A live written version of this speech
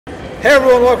Hey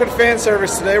everyone, welcome to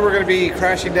Fanservice. Today we're going to be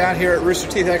crashing down here at Rooster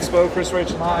Teeth Expo. Chris,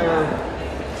 Rachel, and I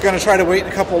are going to try to wait in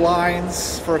a couple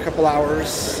lines for a couple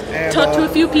hours. And, talk to a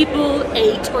few people,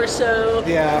 8 or so.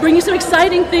 Yeah. Bring you some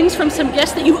exciting things from some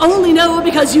guests that you only know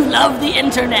because you love the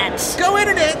internet. Go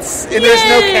internets! And there's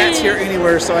no cats here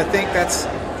anywhere, so I think that's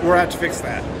where I have to fix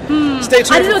that. Stay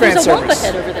tuned I didn't for know there's a Fanservice. Wampa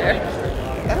head over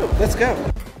there. Oh, let's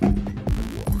go.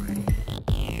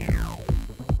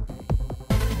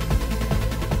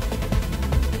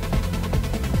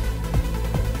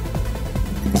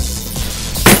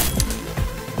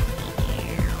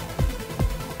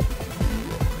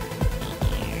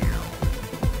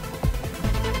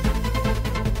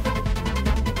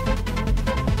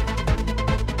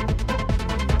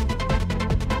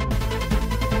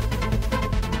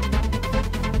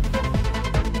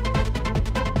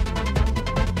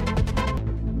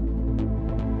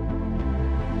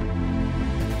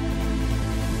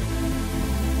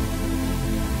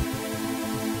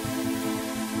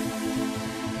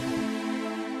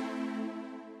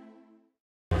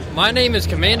 My name is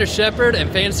Commander Shepard, and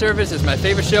Fanservice is my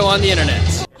favorite show on the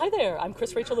internet. Hi there, I'm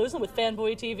Chris Rachel Lewison with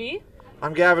Fanboy TV.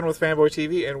 I'm Gavin with Fanboy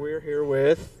TV, and we're here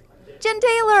with Jen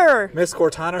Taylor! Miss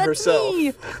Cortana That's herself.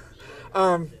 Me.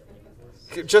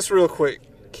 Just real quick,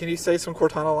 can you say some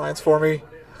Cortana lines for me?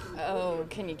 Oh,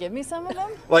 can you give me some of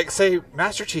them? Like, say,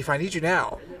 Master Chief, I need you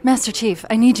now. Master Chief,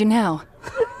 I need you now.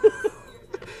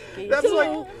 That's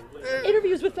like...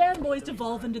 Interviews with fanboys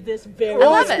devolve into this very... Well,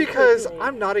 love that's it. because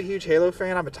I'm not a huge Halo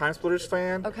fan. I'm a Time Splitters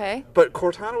fan. Okay. But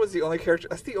Cortana was the only character...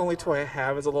 That's the only toy I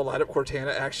have is a little light-up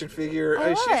Cortana action figure. I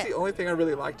love She's it. the only thing I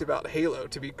really liked about Halo,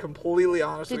 to be completely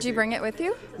honest with Did you bring it with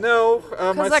you? No.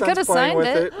 My I son's could've playing signed with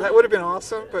it. it. That would have been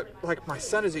awesome, but, like, my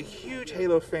son is a huge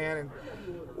Halo fan. And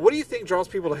what do you think draws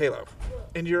people to Halo,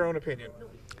 in your own opinion?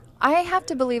 I have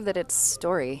to believe that it's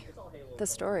story. The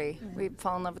story. We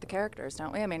fall in love with the characters,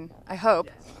 don't we? I mean, I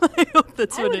hope. I hope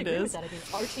that's I what would it agree is. with that. I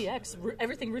mean, RTX,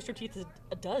 everything Rooster Teeth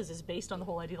does is based on the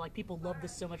whole idea, like, people love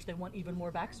this so much they want even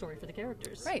more backstory for the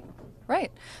characters. Right,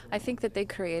 right. I think that they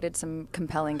created some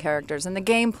compelling characters, and the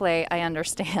gameplay, I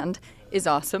understand, is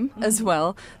awesome as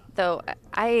well. Though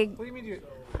What do you mean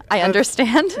I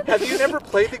understand. Have you never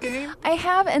played the game? I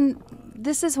have, and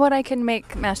this is what I can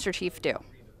make Master Chief do.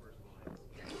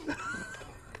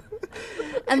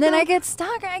 And then I get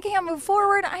stuck. I can't move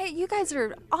forward. You guys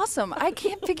are awesome. I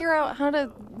can't figure out how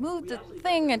to move the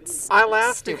thing. It's I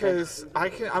laugh stupid. because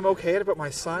I'm okay at it, but my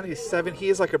son, he's 7, he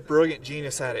is like a brilliant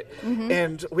genius at it.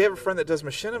 And we have a friend that does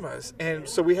machinimas, and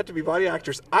so we have to be body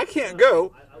actors. I can't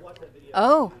go.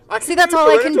 Oh, I see, can that's do all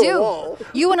it I can into a do. wall.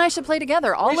 You and I should play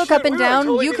together. I'll We look should- up and we would down.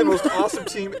 Totally You be can. the most awesome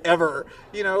team ever.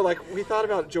 You know, like we thought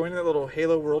about joining that little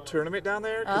Halo World Tournament down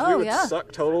there because we Oh, would yeah.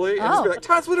 suck totally and just be Oh. like,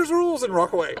 Time Splitters rules and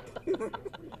rock away.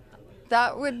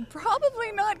 That would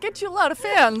probably not get you a lot of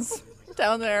fans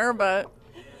down there, but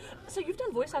So you've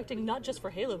done voice acting not just for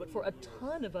Halo, but for a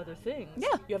ton of other things. Yeah.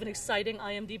 You have an exciting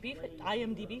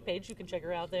IMDb page. You can check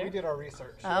her out there. We did our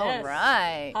research. all Yes.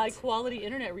 right. High quality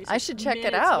internet research. I should check it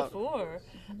minutes out. Before.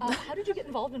 How did you get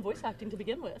involved in voice acting to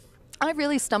begin with? I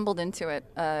really stumbled into it.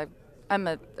 I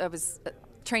was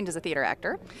trained as a theater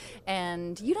actor,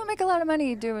 and you don't make a lot of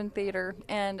money doing theater.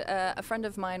 And a friend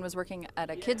of mine was working at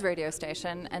a kids radio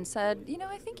station and said,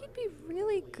 I think you'd be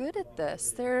really good at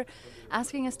this. They're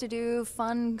asking us to do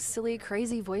fun, silly,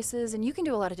 crazy voices, and you can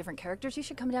do a lot of different characters. You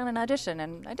should come down and audition.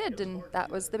 And I did, and that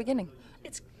was the beginning.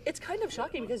 It's kind of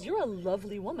shocking because you're a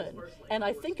lovely woman, and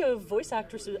I think of voice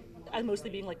actresses as mostly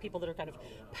being like people that are kind of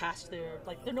past their,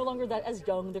 like, they're no longer that as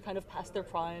young, they're kind of past their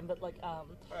prime, but like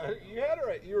You had it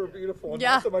right. You were beautiful. And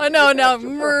Yeah, not so much I know, you no. passed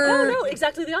your no,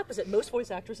 exactly the opposite. Most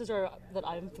voice actresses that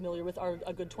I'm familiar with are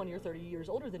a good 20 or 30 years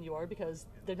older than you are because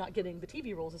they're not getting the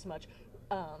TV roles as much.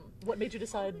 What made you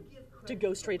decide to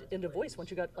go straight into voice once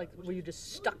you got, like, were you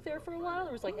just stuck there for a while,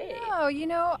 or was like, hey, Oh,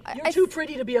 you're I too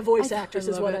pretty to be a voice actress,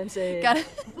 is what I'm saying.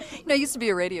 I used to be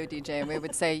a radio DJ, and we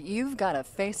would say, "You've got a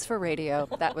face for radio."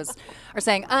 That was our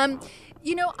saying.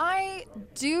 I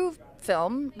do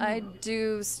film, I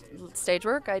do stage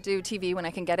work, I do TV when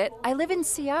I can get it. I live in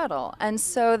Seattle, and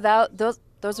so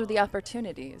those are the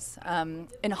opportunities.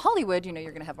 In Hollywood, you're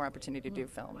going to have more opportunity to do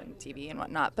film and TV and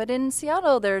whatnot. But in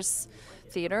Seattle, there's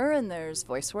theater and there's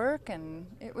voice work, and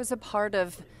it was a part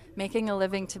of making a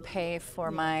living to pay for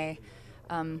my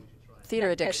theater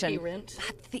That addiction. pesky rent.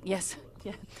 Yes,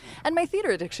 yeah, and my theater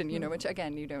addiction, which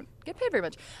again you don't get paid very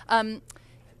much.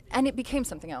 And it became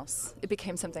something else. It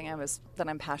became something that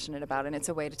I'm passionate about, and it's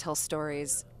a way to tell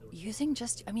stories using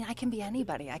I can be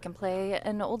anybody. I can play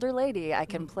an older lady. I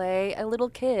can play a little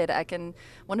kid.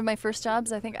 One of my first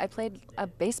jobs, I think I played a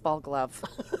baseball glove,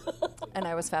 and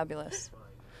I was fabulous.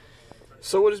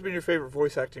 So what has been your favorite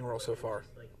voice acting role so far?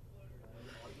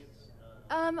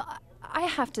 I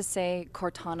have to say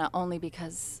Cortana only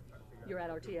because... You're at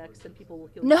RTX and people will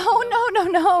kill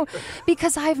No.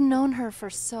 Because I've known her for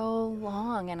so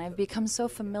long and I've become so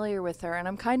familiar with her and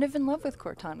I'm kind of in love with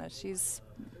Cortana. She's,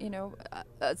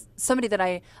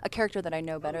 a character that I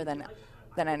know better than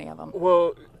any of them.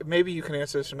 Well, maybe you can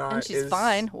answer this or not. And she's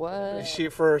fine. What? Is she,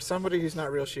 for somebody who's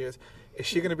not real, she is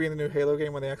she going to be in the new Halo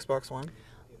game on the Xbox One?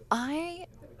 I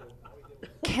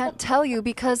can't tell you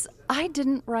because I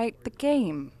didn't write the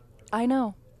game. I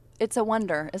know. It's a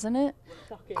wonder, isn't it?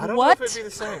 Shocking. I don't know if it'd be the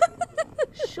same.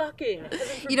 Shocking.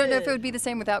 You don't know if it would be the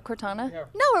same without Cortana? Yeah.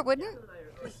 No, it wouldn't.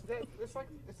 It's like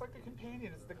the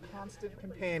companion. It's the constant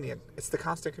companion. It's the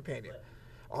constant companion.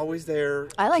 Always there.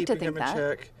 I like to keeping think him in that.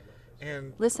 check.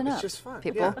 And Listen it's up, just fun.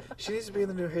 people. Yeah, she needs to be in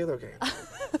the new Halo game.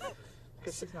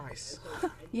 Because she's nice.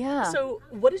 Yeah. So,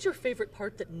 what is your favorite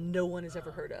part that no one has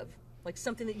ever heard of? Like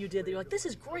something that you did that you're like, this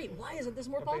is great. Why isn't this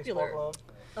more popular? Baseball glove.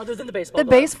 Other than the baseball The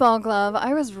glove. baseball glove.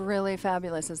 I was really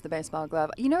fabulous as the baseball glove.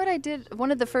 You know what I did?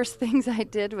 One of the first things I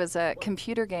did was a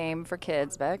computer game for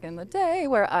kids back in the day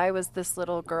where I was this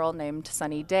little girl named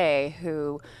Sunny Day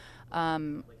who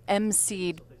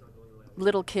emceed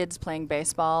little kids playing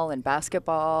baseball and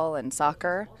basketball and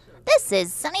soccer. This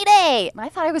is Sunny Day! And I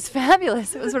thought I was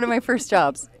fabulous. It was one of my first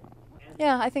jobs.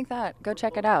 Yeah, I think that. Go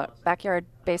check it out. Backyard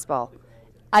baseball.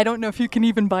 I don't know if you can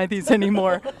even buy these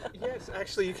anymore. Yes,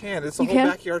 actually you can. It's a You whole can?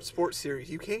 backyard sports series.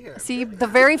 You can. See, the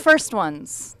very first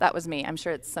ones, that was me. I'm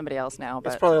sure it's somebody else now.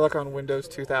 But It's probably like on Windows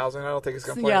 2000. I don't think it's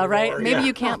going to play yeah, anymore. right? Maybe Yeah.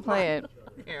 you can't play it.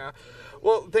 Yeah.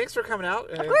 Well, thanks for coming out.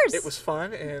 And Of course. It was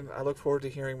fun, and I look forward to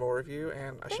hearing more of you.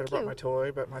 And I should have brought you. my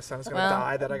toy, but my son's going to Well-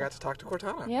 die that I got to talk to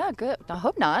Cortana. Yeah, good. I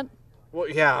hope not. Well,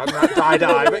 yeah, not die,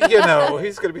 but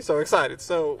he's going to be so excited.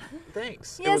 So,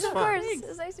 thanks. It Yes, was of fun. course.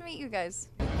 It's nice to meet you guys.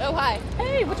 Oh, hi.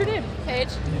 Hey, what's your name? Paige.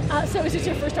 So is this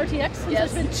your first RTX? Since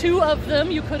Yes. There's been 2 of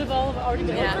them. You could have all already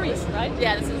been Yeah. on 3, right?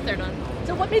 Yeah, this is the third one.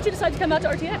 So what made you decide to come out to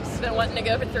RTX? I've been wanting to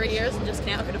go for 3 years and just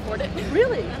now could afford it.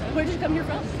 Really? Where did you come here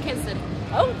from? Kansas City.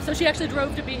 Oh, so she actually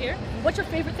drove to be here. What's your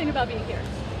favorite thing about being here?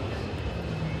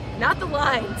 Not the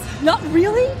lines. Not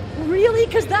really? Really?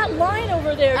 Because that line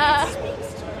over there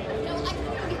speaks to No, I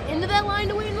couldn't get into that line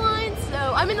to wait in line,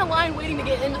 so I'm in the line waiting to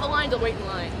get into the line to wait in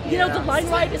line. You know, the line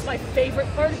ride is my favorite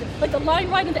part. Like the line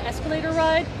ride and the escalator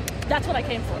ride, that's what I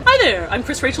came for. Hi there, I'm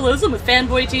Chris Rachel Oslin with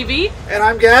Fanboy TV, And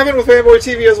I'm Gavin with Fanboy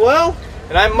TV as well.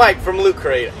 And I'm Mike from Loot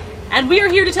Crate. and we are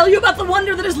here to tell you about the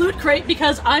wonder that is Loot Crate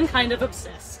because I'm kind of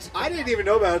obsessed. I didn't even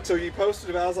know about it until you posted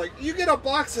about it. I was like, you get a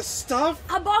box of stuff?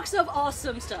 A box of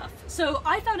awesome stuff. So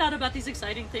I found out about these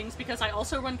exciting things because I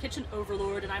also run Kitchen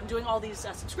Overlord and I'm doing all these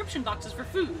subscription boxes for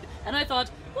food. And I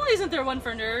thought, well, isn't there one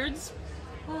for nerds?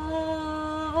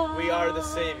 We are the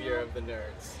savior of the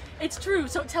nerds. It's true.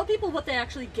 So tell people what they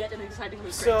actually get in exciting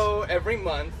Loot Crate. So every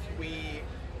month we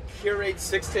curate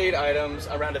 6 to 8 items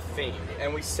around a theme,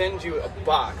 and we send you a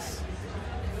box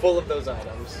full of those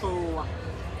items. Oh.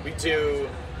 We do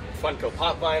Funko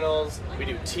Pop vinyls, we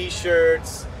do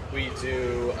T-shirts, we've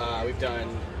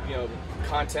done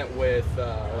content with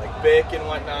like Bic and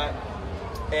whatnot.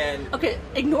 And Okay,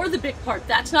 ignore the big part.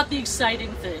 That's not the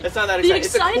exciting thing. It's not that The exciting.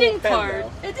 It's a cool exciting pin, part,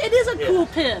 though. it is a cool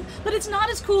pin, but it's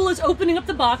not as cool as opening up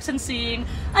the box and seeing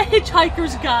a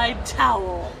Hitchhiker's Guide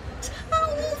towel.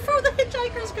 Towel for the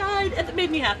Hitchhiker's Guide. It made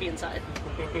me happy inside.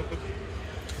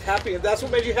 Happy, that's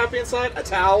what made you happy inside? A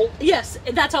towel? Yes,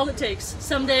 that's all it takes.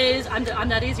 Some days I'm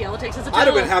that easy. All it takes is a towel. I'd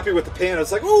have been happy with the pen. I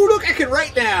was like, oh, look, I can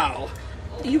write now.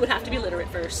 You would have to be literate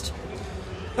first.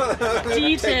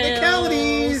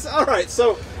 Technicalities. All right,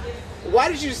 so why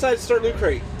did you decide to start Loot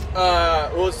Crate?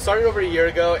 well, it started over a year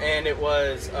ago, and it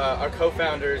was our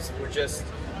co-founders were just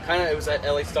it was at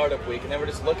LA Startup Week, and they were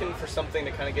just looking for something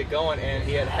to kind of get going. And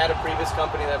he had a previous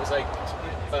company that was like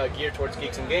geared towards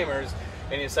geeks and gamers,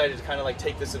 and he decided to kind of like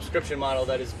take the subscription model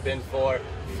that has been for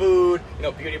food,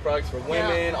 beauty products for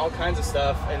women, all kinds of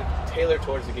stuff, and tailor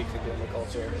towards the geeks and gamer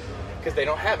culture because they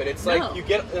don't have it. It's like you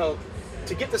get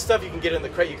to get the stuff you can get in the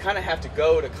crate, you kind of have to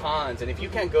go to cons, and if you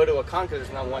can't go to a con because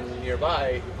there's not one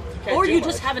nearby, you can't Or do you much.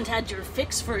 just haven't had your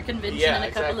fix for a convention Yeah, in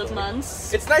a couple of exactly.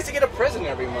 months. It's nice to get a present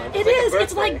every month. It like a is.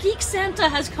 It's birthday. like Geek Santa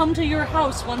has come to your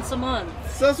house once a month.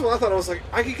 So that's what I thought. I was like,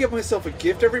 I could get myself a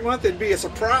gift every month and be a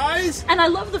surprise. And I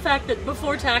love the fact that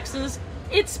before taxes,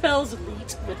 it spells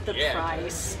elite with the Yeah.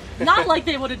 price. Not like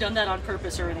they would have done that on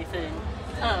purpose or anything.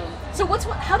 So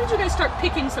how did you guys start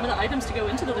picking some of the items to go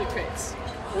into the loot crates?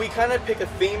 We kind of pick a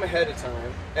theme ahead of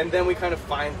time, and then we kind of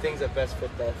find things that best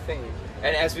fit that theme.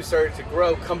 And as we started to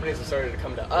grow, companies have started to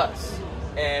come to us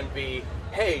and be,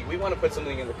 hey, we want to put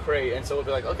something in the crate. And so we'll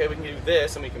be like, okay, we can do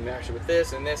this, and we can match it with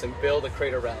this, and build a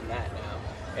crate around that now.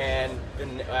 And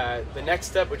the next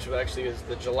step, which actually is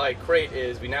the July crate,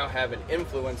 is we now have an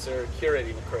influencer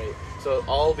curating the crate. So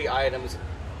all the items,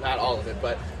 not all of it,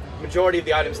 but majority of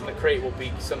the items in the crate will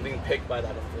be something picked by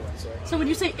that influencer. So when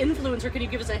you say influencer, can you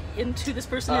give us a hint who this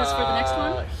person is for the next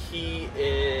one? He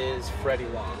is Freddie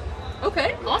Long.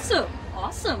 Okay, awesome.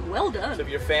 Awesome, well done. So if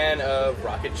you're a fan of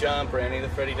Rocket Jump or any of the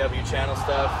Freddie W channel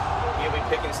stuff, he'll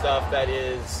be picking stuff that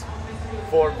is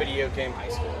for video game high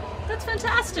school. That's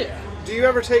fantastic. Do you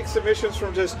ever take submissions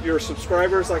from just your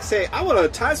subscribers, like say, I want a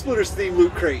Time Splitters theme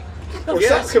loot crate, or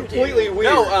something completely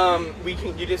weird? No,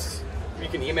 you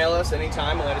can email us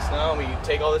anytime and let us know. We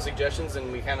take all the suggestions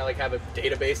and we kind of like have a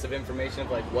database of information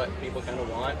of like what people kind of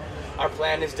want. Our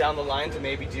plan is down the line to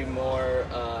maybe do more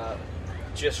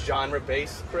just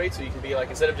genre-based crates, so you can be like,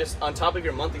 instead of just on top of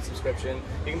your monthly subscription,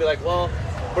 you can be like, well,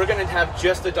 we're going to have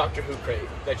just a Doctor Who crate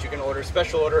that you can order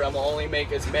special order, and we'll only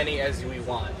make as many as we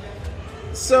want.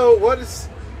 So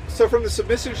from the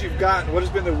submissions you've gotten, what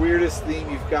has been the weirdest theme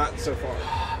you've gotten so far?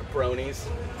 Bronies.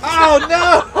 Oh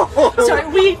no! Sorry,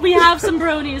 we have some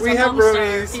bronies. We have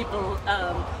bronies. People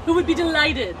who would be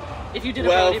delighted if you did a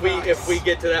well, brony box. if we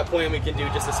get to that point, we can do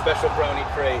just a special brony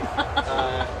crate.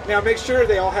 Now make sure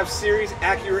they all have series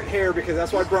accurate hair, because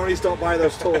that's why bronies don't buy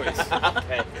those toys.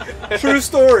 Okay. True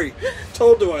story,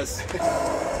 told to us.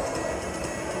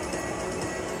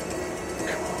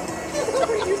 What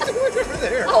are you doing over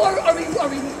there? Oh, are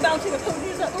we mounting a pony?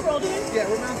 Is that what we're all doing? Yeah,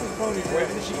 we're mounting the ponies right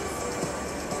in the sheet.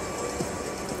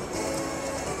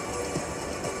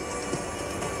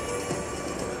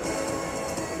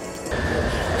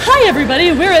 Hi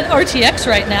everybody, we're at RTX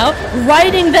right now,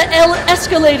 riding the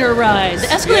escalator ride. The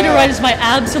escalator ride is my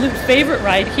absolute favorite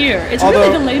ride here. It's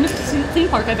really the lamest theme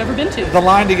park I've ever been to. The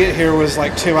line to get here was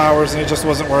like 2 hours and it just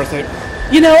wasn't worth it.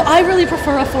 You know, I really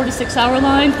prefer a 4 to 6 hour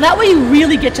line. That way you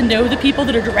really get to know the people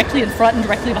that are directly in front and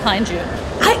directly behind you.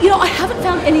 I haven't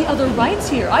found any other rides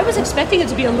here. I was expecting it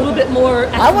to be a little bit more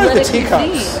athletic. I wanted the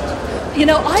teacups. Themed. You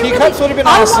know, Teacups would have been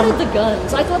awesome. I wanted the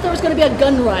guns. I thought there was going to be a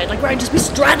gun ride, like where I'd just be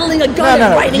straddling a gun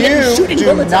and riding it and shooting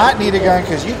bullets out. You do not need a gun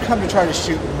because you come to try to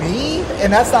shoot me,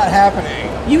 and that's not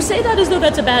happening. You say that as though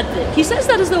that's a bad thing. He says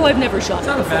that as though I've never shot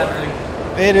him before.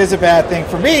 Bad thing. It is a bad thing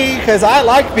for me because I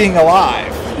like being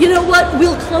alive. You know what?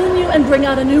 We'll clone you and bring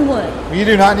out a new one. You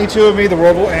do not need two of me. The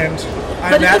world will end.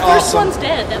 But if the first one's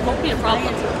dead, that won't be a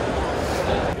problem.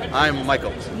 I'm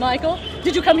Michael. Michael?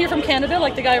 Did you come here from Canada,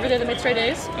 like the guy over there that made Straight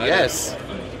A's? Yes.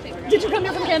 Did you come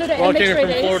here from Canada Well, and make I came Straight here from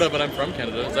A's? Florida, but I'm from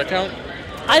Canada. Does that count?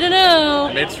 I don't know.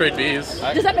 I made straight B's.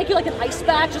 Does that make you like an ice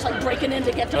back, just like breaking in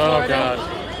to get to Florida?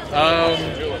 Oh,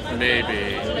 God.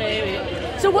 Maybe.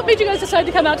 Maybe. So what made you guys decide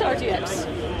to come out to RTX?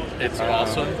 It's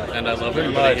awesome, and I love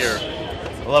everybody here.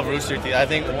 I love Rooster Teeth. I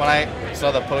think when I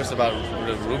saw the post about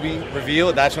the Ruby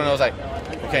reveal, that's when I was like,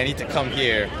 okay, I need to come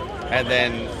here, and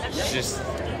then just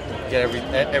get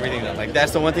everything done. Like,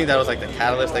 that's the one thing that was like the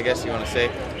catalyst, I guess you want to say,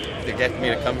 to get me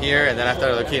to come here. And then after,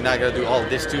 okay, now I got to do all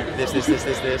this too, this.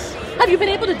 Have you been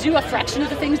able to do a fraction of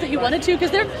the things that you wanted to?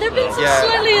 Because there've been some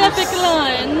slightly epic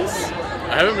lines.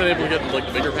 I haven't been able to get like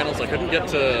the bigger panels. I couldn't get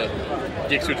to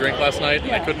Geeks Who Drink last night.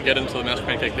 I couldn't get into the Master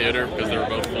Pancake Theater because they were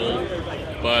both full.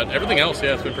 But everything else,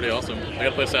 yeah, it's been pretty awesome. I got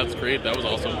to play Assassin's Creed. That was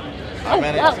awesome.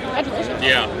 Wow, congratulations.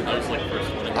 Yeah, I was like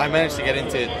first. I managed to get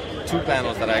into two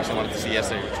panels that I actually wanted to see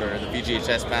yesterday, which were the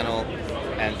VGHS panel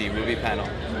and the Ruby panel.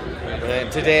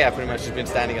 And today I've pretty much just been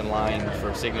standing in line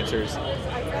for signatures.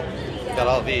 Got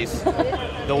all these.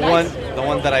 The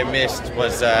one that I missed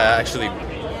was actually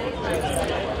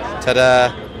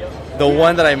ta-da! The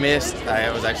one that I missed,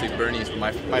 was actually Bernie's.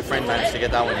 My friend managed to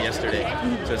get that one yesterday.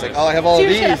 So it's like, oh, I have all of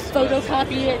these. You're just gonna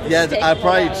photocopy it. Yeah, I'm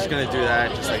probably just gonna do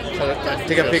that. Just like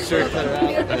take a picture.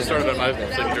 I just started on my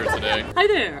signature today. Hi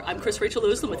there, I'm Chris Rachel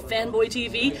Oslin with Fanboy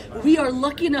TV. We are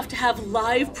lucky enough to have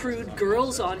live prude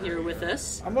girls on here with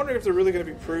us. I'm wondering if they're really going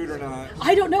to be prude or not.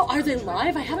 I don't know. Are they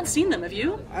live? I haven't seen them. Have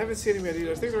you? I haven't seen them yet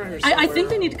either. I think they're around here somewhere. I think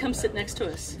they need to come sit next to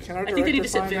us. Can our I think they need to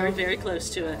sit director very, find very close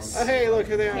to us. Oh, hey, look,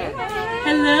 here they are.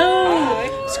 Hello.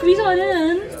 Hi. Squeeze on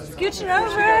in. Scooching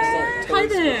over. Hi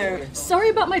there. Sorry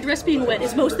about my dress being wet.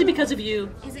 It's mostly because of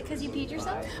you. Is it because you peed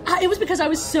yourself? It was because I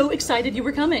was so excited you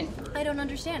were coming. I don't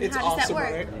understand. It's How does awesome,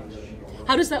 that work? right?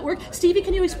 How does that work? Stevie,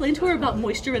 can you explain to her about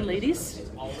moisture in ladies?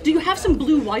 Do you have some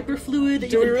blue wiper fluid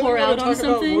that Do you we can really pour want out to on talk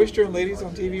about something? moisture and ladies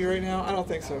on TV right now? I don't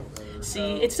think so.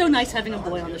 See, it's so nice having a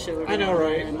boy on the show. I know,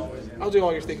 right? I'll do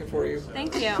all your thinking for you.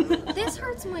 Thank you. This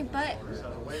hurts my butt.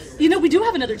 You know, we do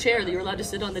have another chair that you're allowed to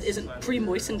sit on that isn't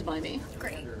pre-moistened by me.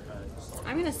 Great.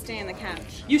 I'm gonna stay on the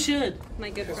couch. You should. My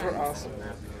good Because friend. we're awesome.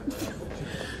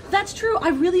 That's true. I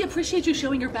really appreciate you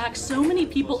showing your back. So many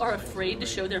people are afraid to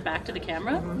show their back to the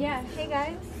camera. Yeah. Hey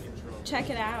guys. check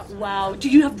it out. Wow. Do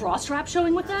you have bra strap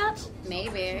showing with that?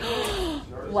 Maybe.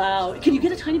 Wow. Can you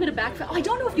get a tiny bit of back fat? Oh, I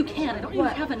don't know if you can. I don't even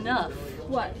have enough.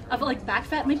 What? Of like back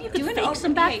fat? Maybe you could Do fake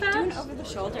some back fat? Do an over the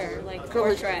shoulder, like Go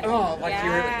like, portrait. oh, like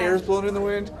your hair's blowing in the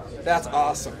wind? That's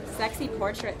awesome. Sexy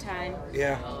portrait time.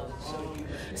 Yeah.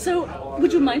 So,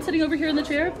 would you mind sitting over here in the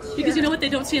chair? Because you know what they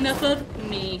don't see enough of?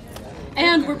 Me.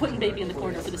 And we're putting Baby in the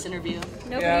corner for this interview.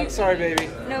 Yeah, sorry, baby.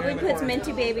 Nobody puts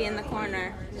Minty Baby in the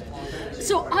corner.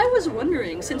 So I was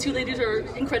wondering, since you ladies are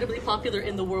incredibly popular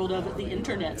in the world of the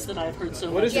internets that I've heard so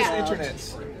much What is this about.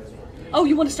 internets? Oh,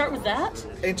 you want to start with that?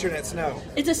 Internets, no.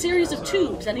 It's a series of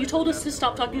tubes, and you told us to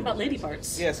stop talking about lady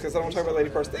parts. Yes, because I don't want to talk about lady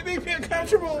parts. They make me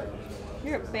uncomfortable.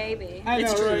 You're a baby. I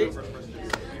know, It's true.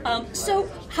 right? So,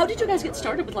 how did you guys get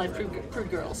started with Live Prude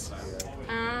Girls?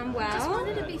 Well. Just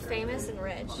wanted to be famous and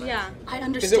rich. Yeah. I Is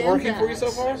understand it working that. for you so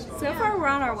far? So far, we're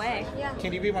on our way. Yeah.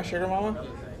 Can you be my sugar mama?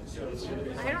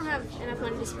 I don't have enough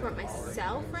money to support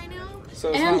myself right now. So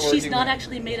it's And not she's working not then.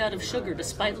 actually made out of sugar,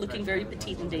 despite looking very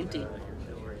petite and dainty.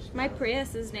 My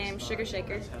Prius is named Sugar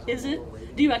Shaker. Is it?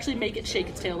 Do you actually make it shake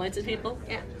its taillights at people?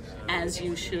 Yeah. As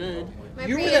you should. My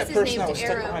You were Prius that is person named that was stuck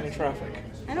Arrow. behind in traffic.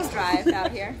 I don't drive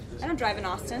out here. I don't drive in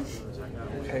Austin.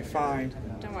 Okay, fine.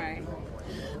 Don't worry.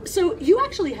 So you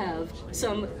actually have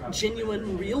some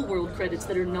genuine real-world credits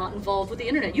that are not involved with the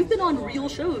internet. You've been on real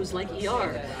shows like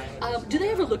ER. Do they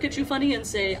ever look at you funny and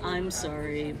say, "I'm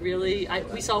sorry, really?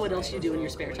 We saw what else you do in your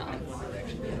spare time"?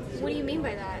 What do you mean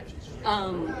by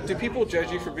that? Do people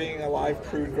judge you for being a live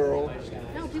prude girl?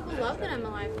 No, people love that I'm a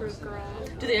live proof girl.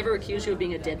 Do they ever accuse you of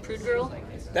being a dead prude girl?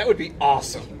 That would be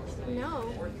awesome.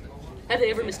 No. Have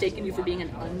they ever mistaken you for being an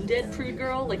undead prude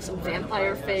girl, like some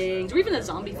vampire fangs, or even a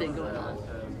zombie thing going on?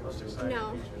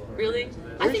 No. Really?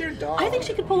 Where's your dog? I think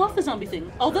she could pull off the zombie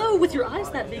thing. Although, with your eyes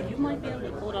that big, you might be able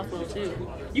to pull it off well, too.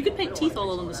 You could paint teeth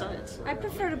all along the sides. I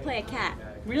prefer to play a cat.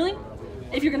 Really?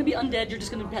 If you're going to be undead, you're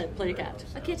just going to play a cat.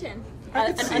 A kitten.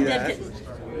 An see undead that. kitten.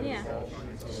 Yeah.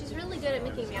 She's really good at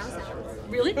making meow sounds.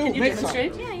 Really? Ooh, Can you make some.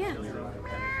 demonstrate? Yeah, yeah.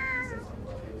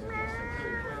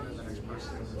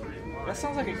 That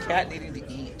sounds like a cat needing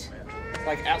to eat.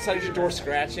 Like outside of your door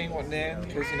scratching, wanting in,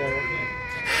 because, you know,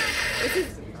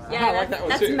 Yeah, I like that one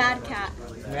that's too. Mad Cat.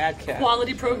 mad cat.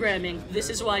 Quality programming. This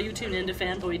is why you tune into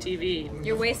Fanboy TV.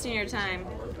 You're wasting your time.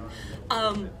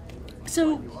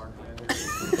 So,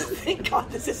 thank God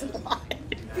this isn't live.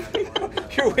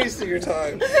 You're wasting your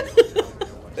time.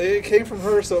 It came from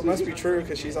her, so it must be true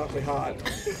because she's awfully hot.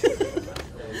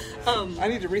 I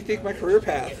need to rethink my career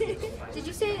path. Did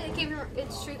you say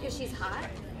it's true because she's hot?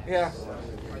 Yeah.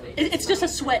 It's just a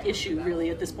sweat issue, really,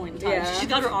 at this point in time. Yeah. She's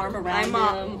got her arm around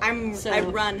him. I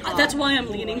run hot. That's why I'm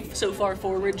leaning so far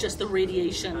forward, just the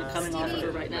radiation coming off of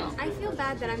her right now. I feel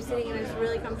bad that I'm sitting in a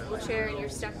really comfortable chair and you're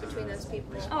stuck between those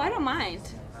people. Oh, I don't mind.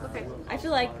 Okay. I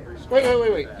feel like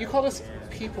Wait. You call us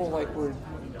people like we're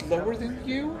lower than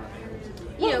you?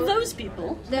 Well, You know, those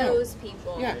people. those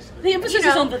people. Yeah. The emphasis You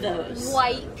is know, on the those.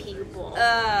 White people.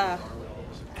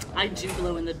 I do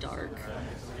glow in the dark.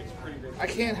 I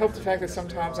can't help the fact that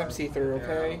sometimes I'm see-through,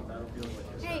 okay?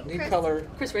 Hey, Need Chris. color.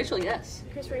 Chris Rachel, yes.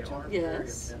 Chris Rachel?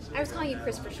 Yes. I was calling you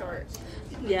Chris for short.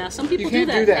 Yeah, some people can't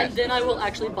do that. do that. And then I will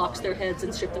actually box their heads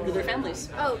and ship them to their families.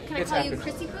 Oh, can I It's call you happened.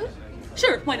 Chrissy Poo?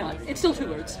 Sure, why not? It's still 2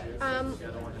 words.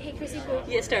 Hey, Chrissy Poo.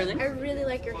 Yes, darling. I really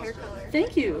like your hair color.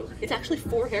 Thank you. It's actually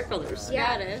 4 hair colors.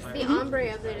 Yeah, it is. The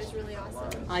ombre of it is really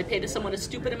awesome. I paid someone a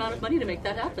stupid amount of money to make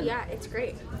that happen. Yeah, it's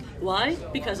great. Why?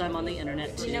 Because I'm on the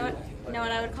internet too. you know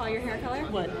what I would call your hair color?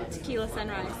 What? Tequila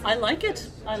sunrise. I like it.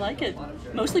 I like it.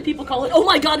 Mostly people call it, oh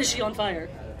my god, is she on fire?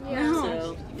 Yeah.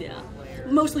 So, yeah.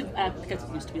 Mostly because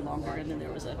it used to be longer and then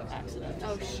there was an accident.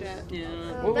 Oh shit. Yeah.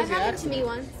 What was That the happened to me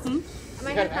accident? once. My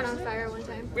You hair got caught an on fire one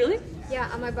time. Really? Yeah,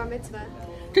 on my bar mitzvah.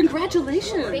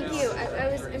 Congratulations. Thank you.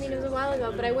 it was a while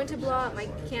ago, but I went to blow out my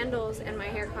candles and my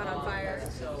hair caught on fire.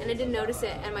 And I didn't notice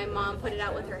it, and my mom put it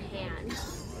out with her hand.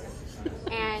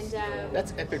 And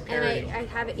That's epic and parenting. I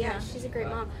have it, yeah, she's a great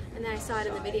mom. And then I saw it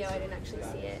in the video, I didn't actually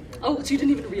see it. Oh, so you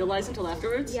didn't even realize until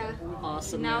afterwards? Yeah.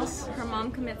 Awesome. Now her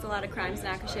mom commits a lot of crimes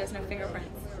now because she has no fingerprints.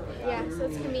 Yeah, so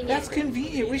it's convenient. That's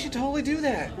convenient. We should totally do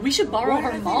that. We should borrow Why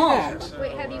her did I think mom. of that?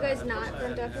 Wait, have you guys not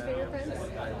burnt off your fingerprints?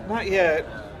 Not yet.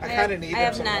 I kind of need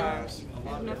I them have none. sometimes. I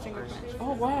have no fingerprints.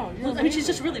 Oh, wow. You're I mean, she's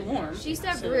just really warm. She used to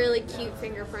have really cute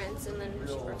fingerprints, and then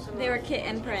she broke some. They were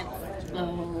kitten prints.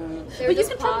 Oh. They were But you just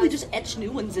can probably paws. just etch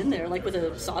new ones in there, like with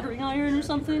a soldering iron or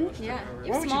something. Yeah. Why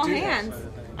You have would small you do that? hands.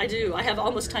 I do. I have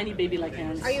almost tiny baby-like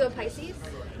hands. Are you a Pisces?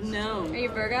 No. Are you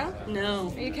Virgo?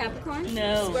 No. Are you Capricorn?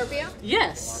 No. Scorpio?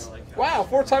 Yes. Wow,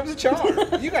 4 times the charm.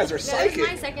 You guys are No, it's my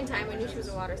psychic. second time. I knew she was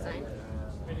a water sign.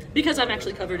 Because I'm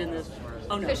actually covered in the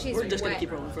Oh no, 'Cause she's we're just going to wet.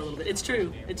 keep rolling for a little bit. It's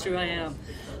true. I am.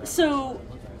 So,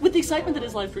 with the excitement that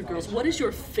is Live Fruit Girls, what is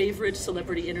your favorite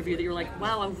celebrity interview that you're like,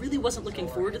 wow, I really wasn't looking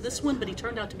forward to this one, but he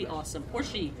turned out to be awesome, or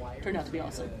she turned out to be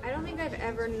awesome? I don't think I've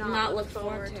ever Not looked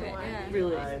forward to it, one. yeah.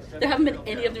 Really? There haven't been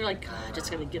any of them. You're like, God, I just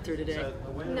got to get through today.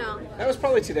 No. That was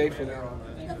probably today for them.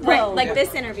 Right, Well, like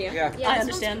this interview. Yeah. Yeah, I this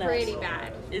understand one's that. pretty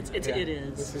bad. It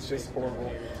is. This is just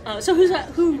horrible. So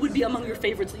who would be among your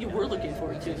favorites that you were looking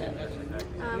forward to then?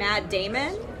 Matt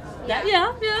Damon. Yeah.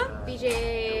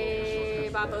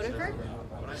 BJ Bob Odenkirk.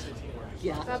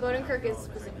 Yeah. Bob Odenkirk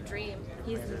was a dream.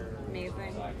 He's an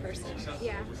amazing person.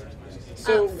 Yeah.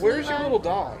 So where's your Flula. little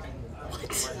dog?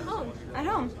 Home. At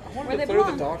home. I Where wanted they to throw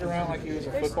the belong. dog around like he was a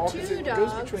There's football because two it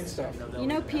goes dogs. between stuff. You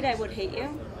know, Pete, I would hate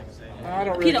you. I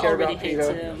don't really PETA care already about hates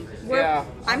PETA. him. Yeah,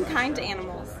 I'm kind to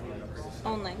animals.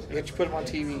 Only. you have to put them on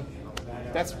TV.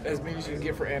 That's as mean as you can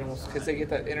get for animals because they get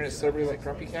that internet celebrity like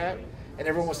Grumpy Cat, and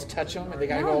everyone wants to touch them, and they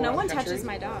gotta go No, around no one the country. touches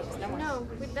my dogs. No one. No,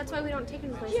 that's why we don't take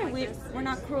him to places Yeah, like this. we're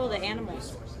not cruel to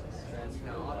animals.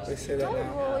 They say that Don't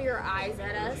now. roll your eyes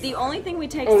at us. The only thing we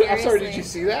take Oh, seriously. I'm sorry. Did you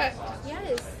see that?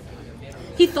 Yes.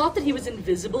 He thought that he was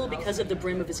invisible because of the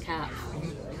brim of his cap.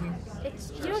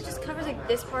 It's, you know, it just covers like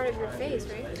this part of your face,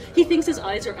 right? He thinks his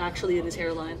eyes are actually in his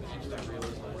hairline.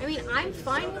 I mean, I'm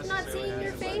fine with not seeing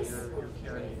your face,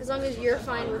 as long as you're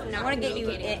fine with not I want to get you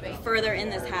communicating. further in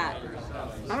this hat.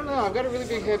 I don't know. I've got a really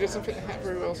big head. It doesn't fit the hat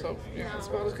very well, so yeah, it's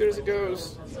about as good as it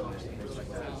goes.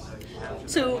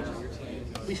 So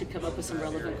we should come up with some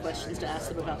relevant questions to ask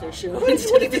them about their show. What do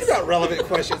you think about relevant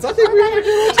questions? I think we have a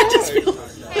good I just time.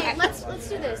 feel Hey, let's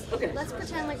do this. Okay. Let's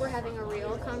pretend like we're having a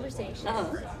real conversation,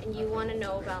 and you want to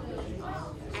know about me,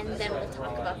 and then we'll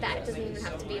talk about that. It doesn't even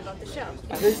have to be about the show. It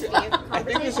can just be a I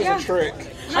think this is conversation. a trick.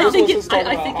 I think She's supposed to talk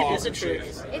I about think it is a awesome trick.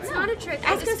 shit. It's not a trick.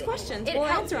 Ask us questions. We'll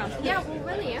answer them. Yeah, we'll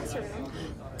really answer them.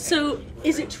 So,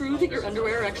 is it true that your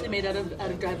underwear are actually made out of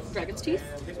dragon's teeth?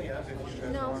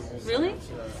 No, Really?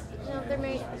 no, they're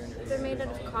made out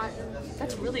of cotton.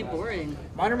 That's really boring.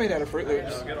 Mine are made out of Fruit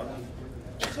Loops.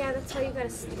 Yeah, that's why you got a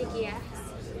sticky ass.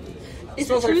 Is it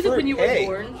Smells like true that fruit. when you were Hey.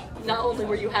 born, not only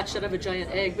were you hatched out of a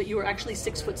giant egg, but you were actually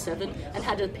 6'7" and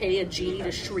had to pay a genie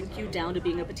to shrink you down to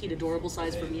being a petite, adorable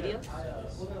size for media?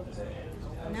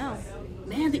 No.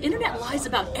 Man, the internet lies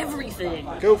about everything.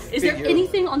 Go Is there figure.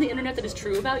 anything on the internet that is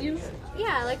true about you?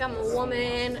 Yeah, like I'm a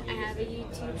woman. I have a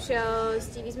YouTube show.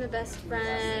 Stevie's my best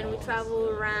friend. We travel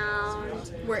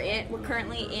around. We're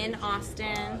currently in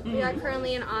Austin We are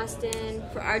currently in Austin.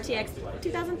 for RTX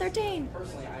 2013.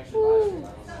 Woo.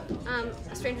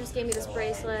 A stranger just gave me this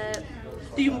bracelet.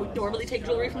 Do you normally take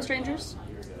jewelry from strangers?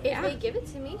 If they give it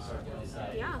to me,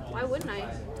 yeah, why wouldn't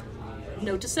I?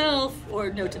 Note to self or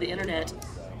note to the internet.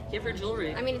 Give her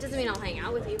jewelry. I mean, it doesn't mean I'll hang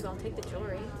out with you, but I'll take the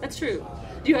jewelry. That's true.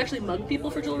 Do you actually mug people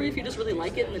for jewelry if you just really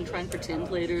like it and then try and pretend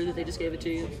later that they just gave it to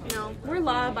you? No. We're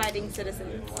law-abiding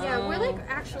citizens. Yeah, we're like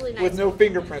actually nice. With no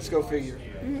fingerprints, go figure.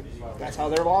 Mm-hmm. That's how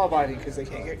they're law abiding because they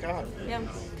can't get caught. Yeah.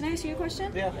 Can I ask you a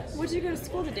question? Yeah. What did you go to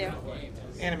school to do?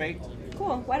 Animate.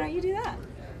 Cool. Why don't you do that?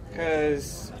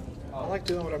 Because I like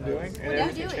doing what I'm doing, and are you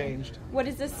everything doing? changed. What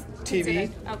is this? TV.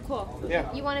 considered? Oh, cool.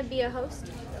 Yeah, You want to be a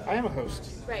host? I am a host.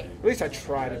 Right, At least I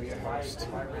try to be a host.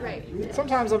 right.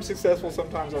 Sometimes I'm successful,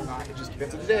 sometimes I'm not. It just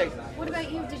depends on the day. What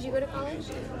about you? Did you go to college?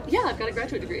 Yeah, I've got a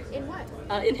graduate degree. In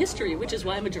what? In history, which is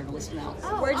why I'm a journalist now.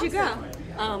 Oh, Where'd you go?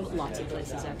 Lots of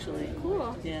places, actually.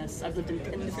 Cool. Yes, I've lived in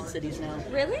 10 different cities now.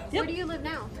 Really? Where do you live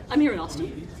now? I'm here in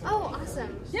Austin. Oh,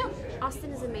 awesome. Yeah.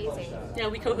 Austin is amazing. Yeah,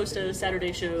 we co-host a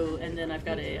Saturday show, and then I've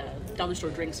got a Dollar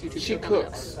Store Drinks YouTube She show coming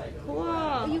cooks. Cool.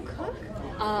 Oh, you cook?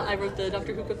 up. I wrote the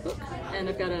Doctor Who cookbook, and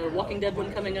I've got a Walking Dead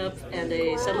one coming up, and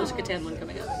a Settlers of Catan one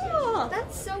coming up. Oh,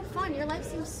 that's so fun. Your life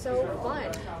seems so fun.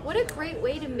 What a great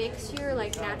way to mix your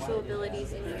like natural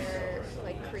abilities and your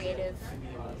like creative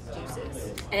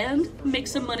juices. And make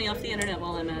some money off the internet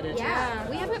while I'm at it. Yeah,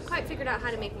 we haven't quite figured out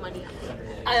how to make money off the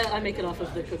internet. I make it off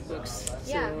of the cookbooks.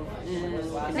 Yeah.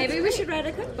 So, Maybe we should write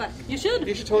a cookbook. you should.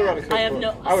 You should totally write a cookbook. I have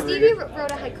no- I would read Stevie it.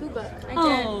 wrote a haiku book. I did.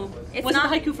 Oh, It's was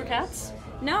not it haiku for cats?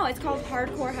 No, it's called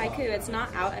Hardcore Haiku. It's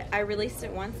not out. I released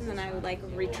it once and then I like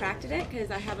retracted it because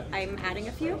I'm adding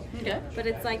a few. Okay. But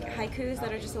it's like haikus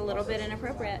that are just a little bit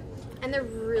inappropriate. And they're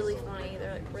really funny.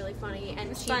 They're like really funny.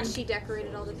 And It's fun. she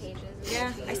decorated all the pages.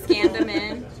 Yeah, I scanned them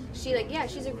in. She like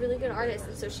she's a really good artist,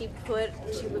 and so she would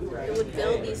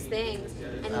build these things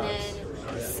and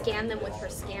then scan them with her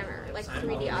scanner, like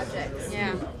 3D objects.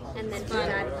 Yeah. and then do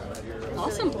that.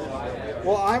 Awesome.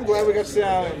 Well, I'm glad we got to sit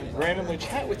down and randomly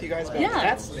chat with you guys about Yeah.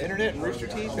 cats, the internet, and Rooster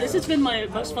Teeth. This has been my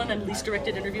most fun and least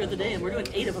directed interview of the day, and we're doing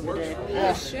 8 of them today.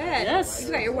 You should. Yes.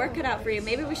 You got your work cut out for you.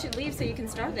 Maybe we should leave so you can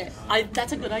start it.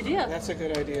 That's a good idea. That's a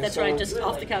good idea. That's So, right, just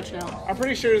off the couch now. I'm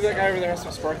pretty sure that guy over there has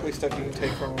some sparkly stuff you can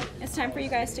take from him. It's time for you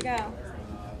guys to go.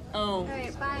 Oh. All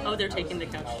right, bye. Oh, they're taking the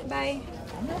couch. Bye.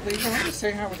 I'm not leaving. I'm just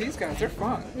saying hi with these guys. They're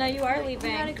fun. No, you are You gotta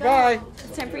leaving. go. Bye.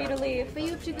 It's time for you to leave. But you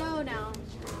have to go now.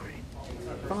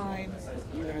 Fine.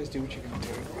 You guys do what you're going to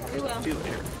do. We will. See you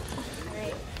later. All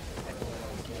right.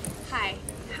 Hi.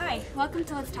 Hi. Welcome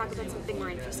to Let's Talk About Something More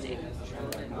Interesting.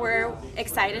 We're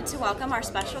excited to welcome our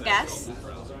special guest,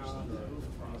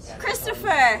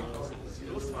 Christopher.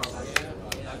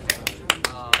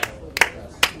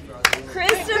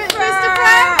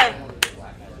 Christopher!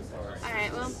 All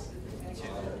right, well,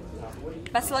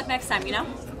 Best of luck next time, you know?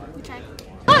 we tried.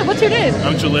 Hi, what's your name?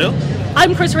 I'm Jaleel.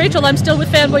 I'm Chris Rachel. I'm still with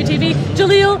Fanboy TV.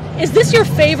 Jaleel, is this your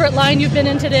favorite line you've been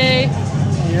in today?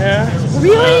 Yeah.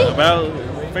 Really? About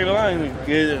favorite line,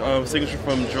 good signature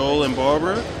from Joel and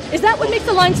Barbara. Is that what makes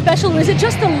the line special, or is it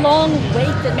just the long wait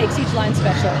that makes each line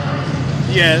special?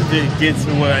 Yeah, to get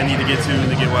to what I need to get to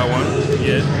get what I want.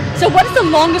 Yeah. So what is the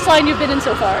longest line you've been in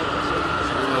so far?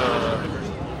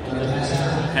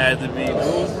 Had to be.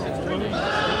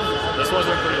 This one's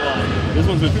been pretty long. This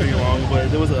one's been pretty long,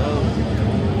 but there was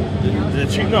the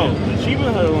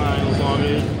achievement hunter line was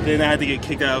longer. Then I had to get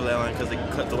kicked out of that line because they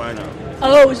cut the line out.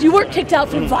 Oh, so you weren't kicked out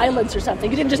for violence or something.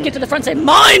 You didn't just get to the front and say,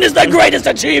 "Mine is the greatest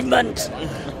achievement."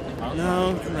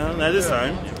 No, not this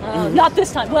time. Not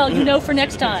this time. Well, you know, for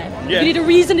next time. Yeah. You need a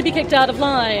reason to be kicked out of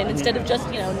line instead of just,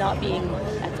 not being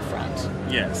at the front.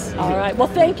 Yes. All right. Well,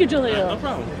 thank you, No Jaleel.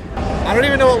 problem. I don't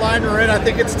even know what line we're in. I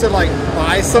think it's to,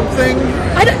 buy something.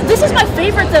 This is my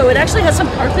favorite, though. It actually has some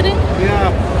carpeting.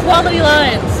 Yeah, Quality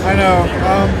lines. I know.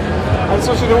 I was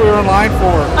supposed to know what we were in line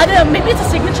for. I don't know. Maybe it's a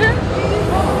signature?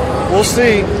 We'll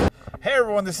see. Hey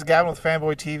everyone, this is Gavin with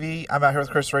Fanboy TV. I'm out here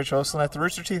with Chris Rachel Olsen at the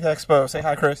Rooster Teeth Expo. Say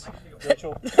hi, Chris.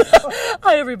 Rachel.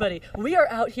 Hi, everybody. We are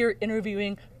out here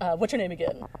interviewing, what's your name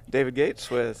again? David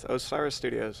Gates with Osiris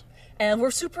Studios. And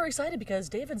we're super excited because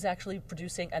David's actually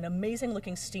producing an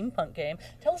amazing-looking steampunk game.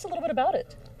 Tell us a little bit about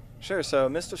it. Sure, so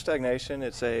Mist of Stagnation,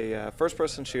 it's a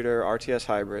first-person shooter RTS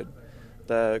hybrid.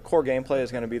 The core gameplay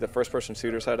is going to be the first-person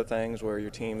shooter side of things, where your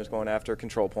team is going after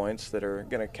control points that are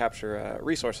going to capture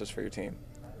resources for your team.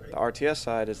 The RTS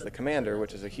side is the Commander,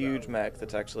 which is a huge mech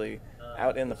that's actually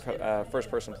out in the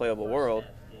first-person playable world,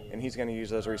 and he's going to use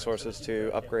those resources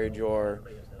to upgrade your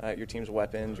team's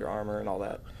weapons, your armor, and all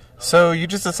that. So you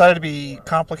just decided to be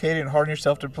complicated and harden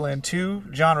yourself to blend two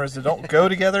genres that don't go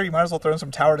together? You might as well throw in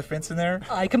some tower defense in there.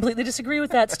 I completely disagree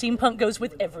with that. Steampunk goes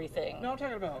with everything. No, I'm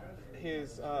talking about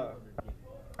his...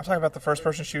 I'm talking about the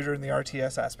first-person shooter and the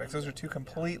RTS aspects. Those are two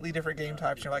completely different game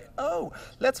types. You're like, oh,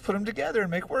 let's put them together and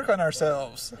make work on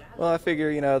ourselves. Well, I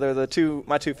figure, they're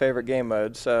my two favorite game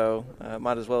modes, so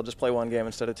might as well just play one game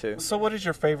instead of two. So what is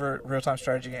your favorite real-time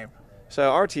strategy game?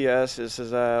 So RTS, this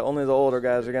is only the older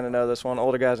guys are going to know this one,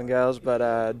 older guys and gals,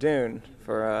 but Dune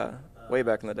for way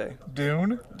back in the day.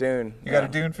 Dune? Dune. You got a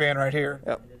Dune fan right here.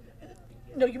 Yep.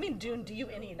 No, you mean Dune,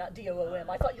 D-U-N-E, not D-O-O-M.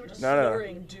 I thought you were just No.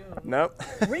 slurring Dune. Nope.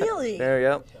 Really? There you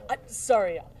go.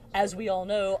 Sorry, as we all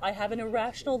know, I have an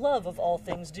irrational love of all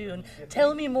things Dune.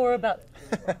 Tell me more about...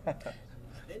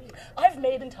 I've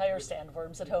made entire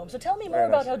sandworms at home, so tell me more Very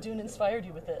about nice. how Dune inspired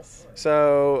you with this.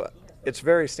 So it's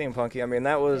very steampunky. I mean,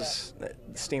 that was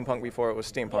steampunk before it was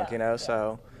steampunk,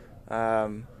 So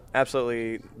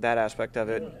absolutely that aspect of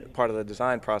it, part of the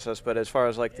design process. But as far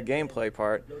as the gameplay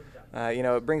part,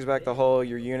 it brings back the whole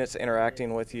your units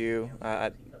interacting with you.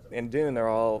 In Dune, they're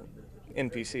all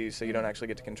NPCs, so you don't actually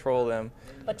get to control them.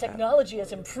 But technology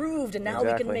has improved, and now we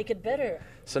Exactly. can make it better.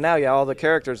 So now, all the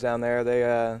characters down there,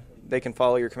 they can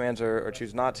follow your commands or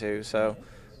choose not to. So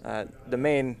the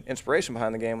main inspiration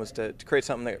behind the game was to create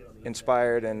something that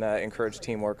inspired and encouraged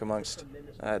teamwork amongst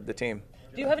the team.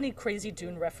 Do you have any crazy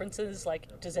Dune references?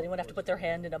 Like, does anyone have to put their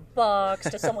hand in a box?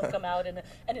 Does someone come out in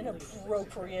an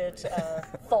inappropriate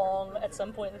thong at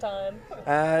some point in time?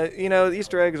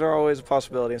 Easter eggs are always a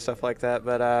possibility and stuff like that.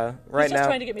 But right now, He's just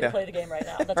trying to get me to play the game right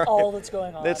now. That's all that's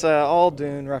going on. It's all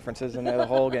Dune references in the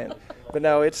whole game. But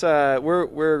no, it's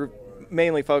we're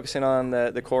mainly focusing on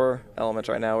the core elements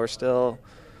right now. We're still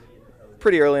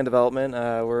pretty early in development.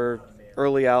 We're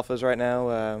early alphas right now.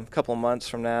 A couple of months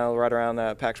from now, right around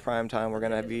PAX Prime time, we're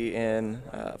going to be in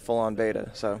full-on beta.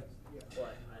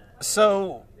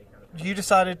 So you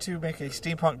decided to make a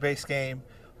steampunk-based game.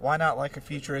 Why not a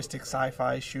futuristic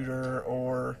sci-fi shooter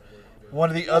or one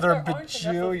of the other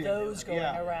bajillion those going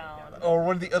around. Or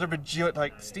one of the other bajillion,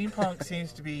 like steampunk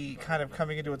seems to be kind of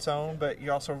coming into its own, but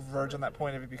you also verge on that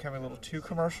point of it becoming a little too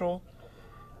commercial.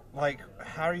 Like,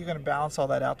 how are you going to balance all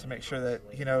that out to make sure that,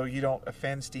 you know, you don't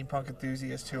offend steampunk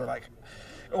enthusiasts who are like,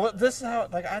 well, this is how,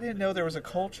 like, I didn't know there was a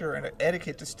culture and an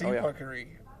etiquette to steampunkery.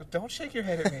 Don't shake your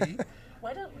head at me.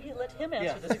 Why don't we let him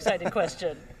answer this exciting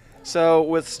question? So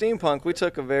with steampunk, we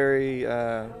took a very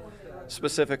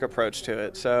specific approach to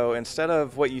it. So instead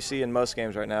of what you see in most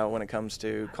games right now when it comes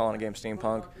to calling a game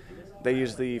steampunk, they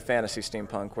use the fantasy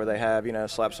steampunk where they have, you know,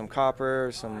 slap some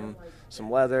copper, some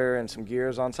leather, and some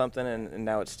gears on something, and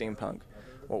now it's steampunk.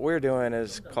 What we're doing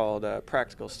is called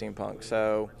practical steampunk.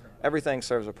 So everything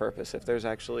serves a purpose. If there's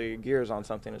actually gears on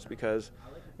something, it's because,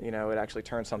 you know, it actually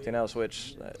turns something else,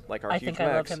 which, like our huge mechs.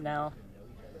 I love him now.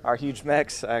 Our huge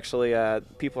mechs, actually,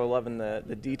 people are loving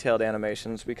the detailed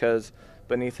animations because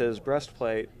beneath his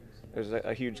breastplate, there's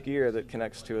a huge gear that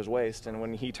connects to his waist, and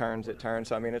when he turns, it turns.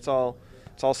 So, I mean, it's all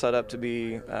set up to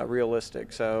be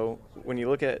realistic. So when you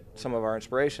look at some of our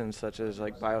inspirations, such as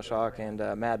like BioShock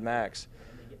and Mad Max,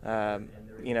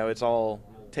 you know, it's all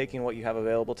taking what you have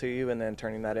available to you and then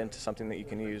turning that into something that you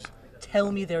can use.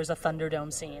 Tell me there's a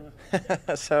Thunderdome scene.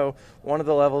 So one of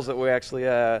the levels that we actually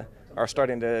are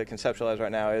starting to conceptualize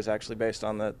right now is actually based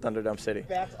on the Thunderdome City.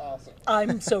 That's awesome.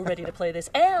 I'm so ready to play this.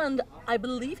 And I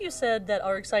believe you said that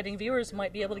our exciting viewers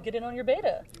might be able to get in on your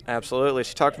beta. Absolutely.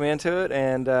 She talked me into it,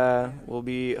 and we'll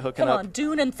be hooking up. Come on,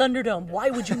 Dune and Thunderdome. Why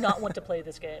would you not want to play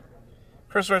this game?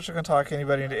 Chris Rachel can talk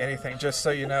anybody into anything, just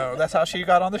so you know. That's how she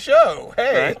got on the show.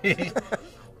 Hey! Right?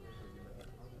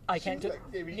 I can't do it.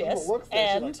 Yes,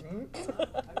 and...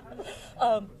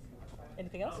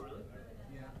 anything else?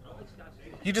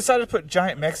 You decided to put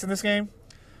giant mechs in this game?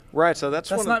 Right, so that's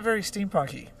not very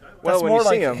steampunky. Well, that's when more you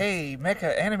like, see 'em, hey,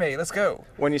 mecha, anime, let's go.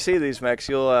 When you see these mechs,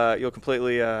 you'll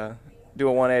completely do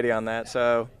a 180 on that.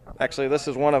 So actually, this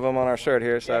is one of them on our shirt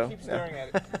here. So keep staring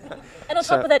at it. And on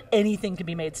top of that, anything can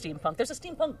be made steampunk. There's a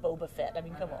steampunk Boba Fett. I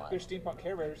mean, come on. There's steampunk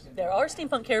Care Bears. There are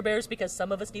steampunk Care Bears because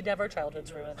some of us need to have our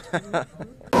childhoods ruined.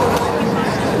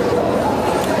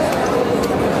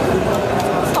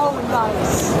 Oh,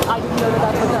 nice. I didn't know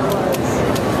that's what that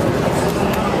was.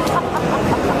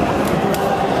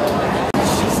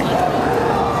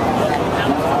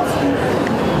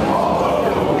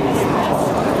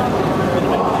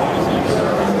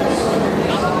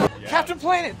 Captain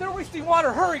Planet, they're wasting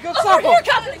water. Hurry, go Over stop here, them.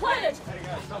 Captain Planet!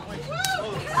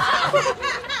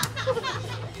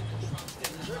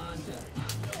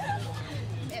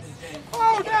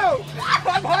 Oh no!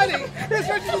 I'm hiding. Chris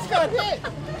Richard just got hit.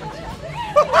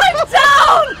 I'm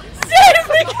down! Save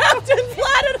me, Captain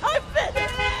Planet! I've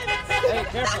been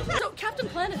hit! So, Captain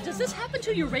Planet, does this happen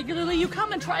to you regularly? You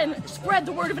come and try and spread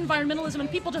the word of environmentalism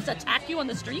and people just attack you on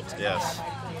the street? Yes.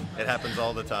 It happens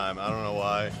all the time. I don't know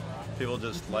why. People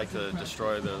just like to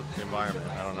destroy the environment.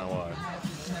 I don't know why.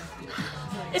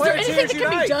 Is there anything that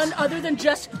can be done other than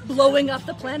just blowing up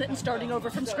the planet and starting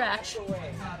over from scratch?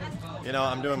 You know,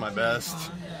 I'm doing my best.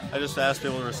 I just ask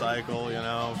people to recycle, you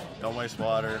know, don't waste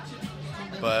water.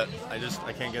 But I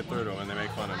can't get through to them and they make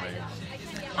fun of me.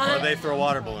 Or they throw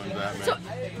water balloons at me. So,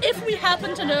 if we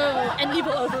happen to know an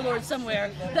evil overlord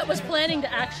somewhere that was planning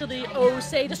to actually,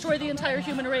 say, destroy the entire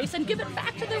human race and give it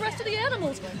back to the rest of the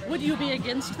animals, would you be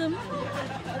against them?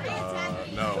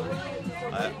 No.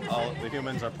 All the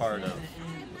humans are part of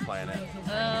the planet.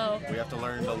 Oh. We have to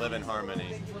learn to live in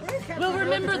harmony. We'll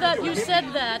remember that you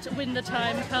said that when the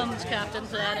time comes, Captain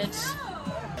Planet.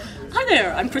 Hi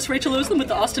there, I'm Chris Rachel Oslin with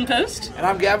the Austin Post. And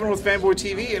I'm Gavin with Fanboy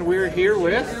TV, and we're here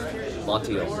with...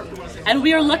 Montiel. And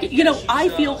we are lucky, you know, I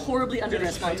feel horribly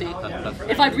underdressed, Monty.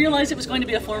 If I'd realized it was going to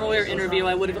be a formal wear interview,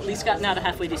 I would have at least gotten out a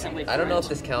halfway decent wig. I don't know if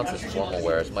this counts as formal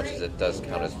wear as much as it does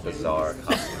count as bizarre.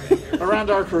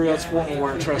 Around our crew, that's formal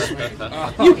wear, trust me.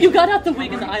 You got out the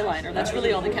wig and the eyeliner, that's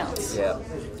really all that counts. Yeah.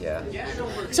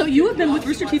 So you have been with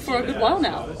Rooster Teeth for a good while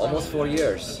now. Almost 4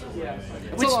 years.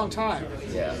 It's a long time.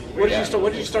 Yeah. What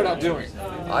did you start out doing?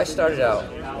 I started out...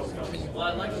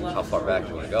 How far back do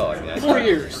you want to go? I mean, 4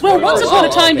 years. Well, once upon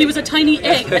a time, he was a tiny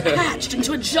egg that hatched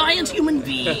into a giant human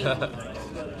being.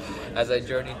 As I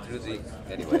journeyed through the...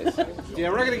 Anyways. Yeah,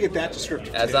 we're not going to get that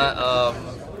descriptive. As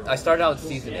I started out in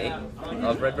Season 8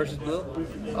 of Red vs. Blue.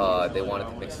 They wanted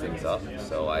to mix things up,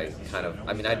 so I kind of...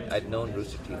 I mean, I'd known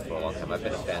Rooster Teeth for a long time. I've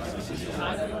been a fan since Season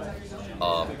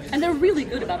 1. And they're really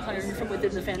good about hiring from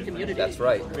within the fan community. That's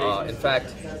right. In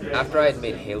fact, after I had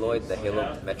made Haloid, the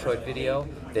Halo Metroid video,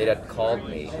 they had called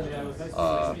me,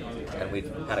 and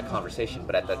we'd had a conversation,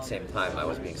 but at that same time, I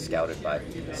was being scouted by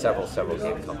several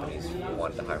game companies who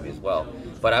wanted to hire me as well.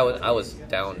 But I was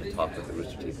down to talk with the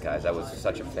Rooster Teeth guys. I was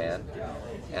such a fan.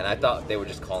 And I thought they were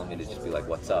just calling me to just be like,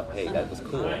 "What's up? Hey, that was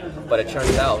cool." But it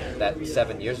turns out that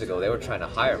 7 years ago they were trying to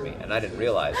hire me, and I didn't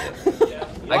realize it.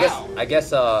 I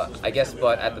guess.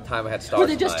 But at the time I had stars. Were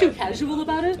they just too casual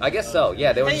about it? I guess so.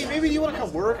 Yeah, they were. Hey, maybe you want to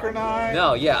come work or not?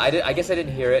 No, yeah, I guess I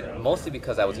didn't hear it, mostly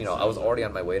because I was already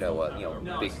on my way to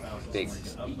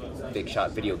big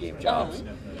shot video game jobs.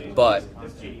 But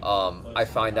I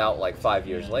find out like 5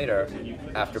 years later,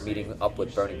 after meeting up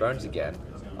with Bernie Burns again.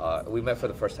 We met for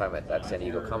the first time at San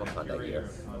Diego Comic-Con that year.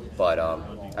 But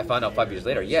I found out 5 years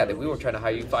later, that we were trying to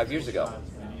hire you 5 years ago.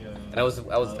 And I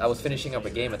was finishing up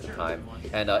a game at the time,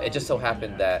 and it just so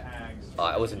happened that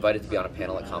I was invited to be on a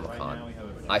panel at Comic-Con.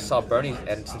 I saw Bernie,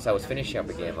 and since I was finishing up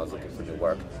a game, I was looking for new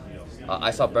work.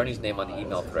 I saw Bernie's name on the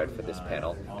email thread for this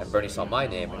panel, and Bernie saw my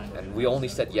name, and we only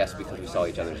said yes because we saw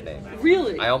each other's name.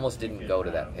 Really? I almost didn't go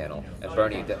to that panel, and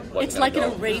Bernie wasn't. It's like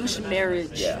go. an arranged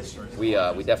marriage. Yeah,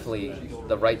 we definitely,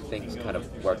 the right things kind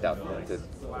of worked out to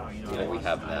what we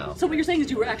have now. So what you're saying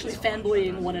is you were actually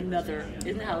fanboying one another,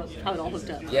 isn't how it all hooked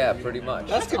up? Yeah, pretty much.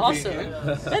 That's awesome.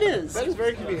 That is. That is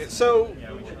very convenient. So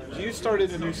you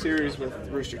started a new series with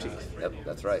Rooster Teeth. Yep,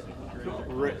 that's right.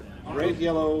 Red,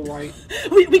 yellow, white.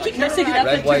 We keep messing it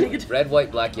up. Red,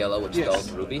 white, black, yellow, which spells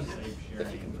Ruby,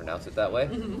 if you can pronounce it that way.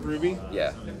 Mm-hmm. Ruby?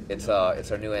 Yeah. It's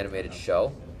our new animated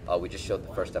show. We just showed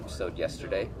the first episode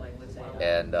yesterday,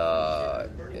 and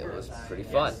it was pretty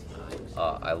fun.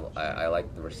 I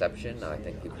like the reception. I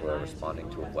think people are responding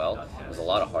to it well. It was a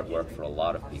lot of hard work for a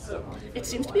lot of people. It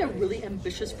seems to be a really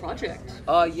ambitious project.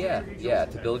 Yeah.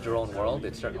 To build your own world,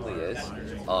 it certainly is.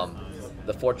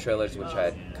 The 4 trailers, which I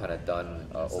had kind of done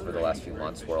over the last few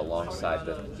months, were alongside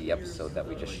the episode that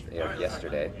we just aired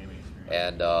yesterday.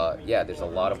 And there's a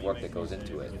lot of work that goes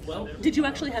into it. Did you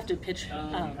actually have to pitch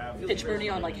Bernie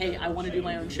on like, hey, I want to do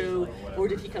my own show, or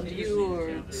did he come to you,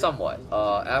 or? Somewhat.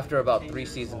 After about 3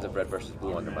 seasons of Red vs.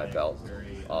 Blue under my belt.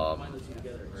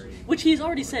 Which he's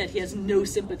already said he has no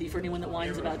sympathy for anyone that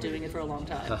whines about doing it for a long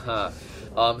time.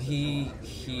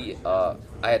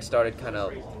 I had started kind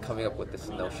of coming up with this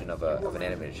notion of an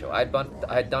animated show. I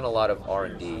had done a lot of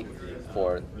R&D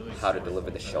for how to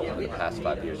deliver the show in the past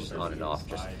 5 years, just on and off,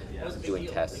 just doing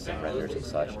tests and renders and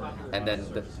such, and then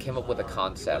came up with a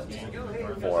concept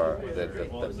for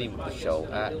the theme of the show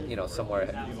at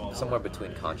somewhere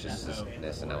between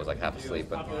consciousness and I was like half asleep,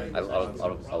 but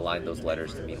I'll align those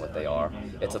letters to mean what they are.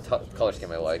 It's a color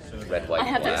scheme I like, red, white, I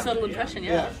have black. that subtle impression,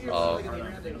 yeah.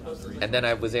 And then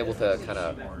I was able to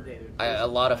a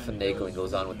lot of finagling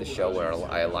goes on with the show where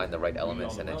I align the right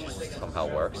elements and it just somehow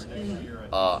works.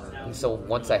 And so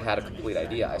once I had a complete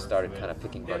idea, I started kind of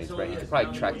picking Bernie's brain. You could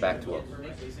probably track back to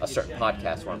a certain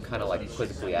podcast where I'm kind of like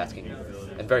quizzically asking,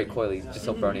 and very coyly, just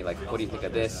so Bernie, like, what do you think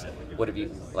of this? Would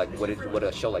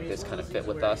a show like this kind of fit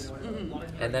with us?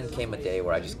 And then came a day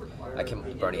where I came up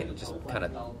with Bernie and just kind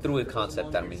of threw a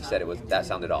concept at him. He said that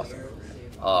sounded awesome.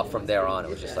 From there on, it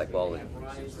was just like, well,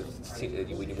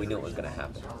 we knew it was going to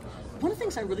happen. One of the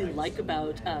things I really like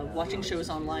about watching shows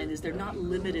online is they're not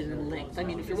limited in length. I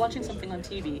mean, if you're watching something on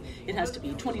TV, it has to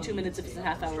be 22 minutes if it's a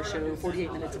half-hour show,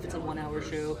 48 minutes if it's a 1-hour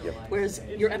show, whereas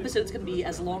your episodes can be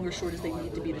as long or short as they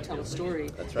need to be to tell a story.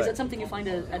 That's right. Is that something you find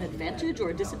an advantage or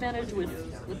a disadvantage with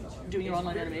doing your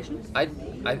online animation? I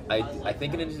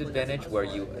think it is an advantage where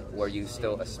you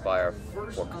still aspire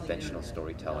for conventional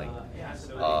storytelling,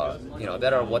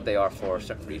 that are what they are for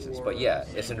certain reasons. But yeah,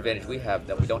 it's an advantage we have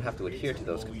that we don't have to adhere to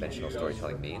those conventional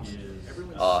storytelling means.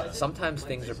 Sometimes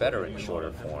things are better in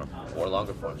shorter form or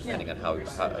longer form, depending on how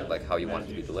you want it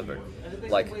to be delivered.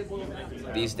 Like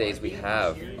these days, we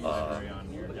have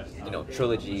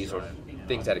trilogies or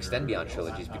things that extend beyond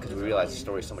trilogies because we realize the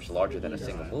story is so much larger than a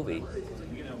single movie.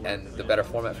 And the better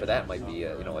format for that might be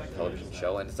a television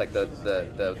show. And it's like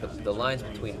the lines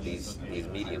between these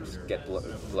mediums get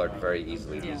blurred very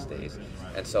easily these days.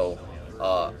 And so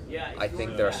I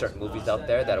think there are certain movies out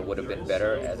there that it would have been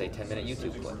better as a 10-minute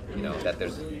YouTube clip. That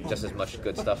there's just as much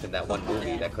good stuff in that one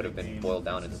movie that could have been boiled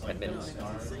down into 10 minutes.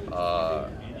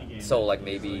 So like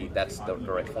maybe that's the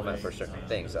right format for certain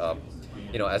things.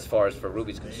 As far as for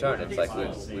Ruby's concerned, it's like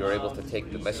we were able to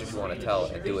take the message we want to tell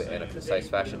and do it in a concise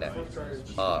fashion. That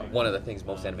one of the things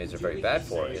most animators are very bad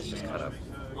for is just kind of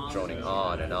droning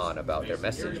on and on about their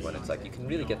message when it's like you can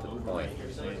really get to the point,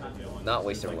 not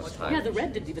waste everyone's time. Yeah, the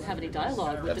Red didn't even have any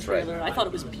dialogue with the trailer. Right. I thought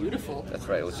it was beautiful. That's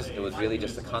right. It was really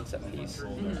just a concept piece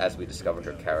as we discovered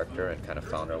her character and kind of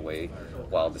found our way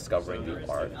while discovering the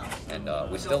art. And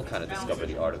we still kind of discover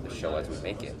the art of the show as we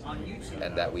make it,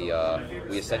 and that we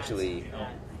essentially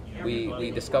we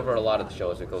discover a lot of the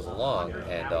show as it goes along,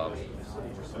 and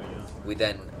we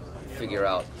then figure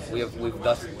out. We've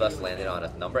thus landed on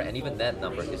a number, and even that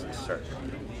number isn't certain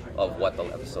of what the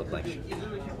episode length should be.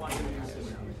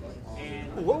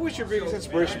 What was your biggest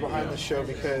inspiration behind this show?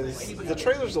 Because the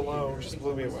trailers alone just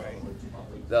blew me away.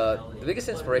 The biggest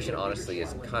inspiration, honestly,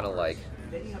 is kind of like,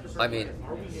 I mean,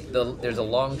 there's a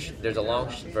long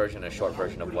version and a short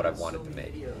version of what I've wanted to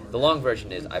make. The long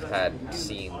version is I've had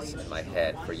scenes in my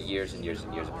head for years and years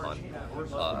and years upon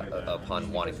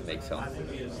wanting to make film.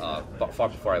 Far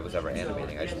before I was ever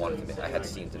animating, I just wanted to make. I had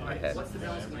scenes in my head,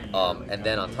 and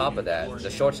then on top of that,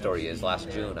 the short story is last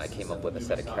June I came up with a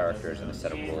set of characters and a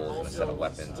set of rules and a set of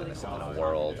weapons and a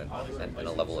world and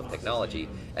a level of technology,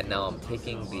 and now I'm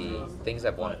taking the things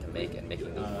I've wanted to make and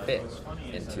making them fit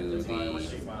into the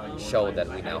show that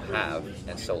we now have.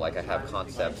 And so like I have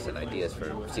concepts and ideas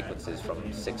for sequences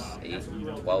from 6, 8,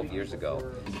 12 years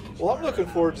ago. Well, I'm looking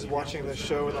forward to watching this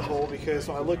show in the whole, because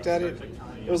when I looked at it,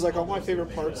 it was like all my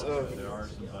favorite parts of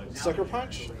Sucker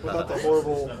Punch without the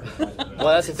horrible... Well,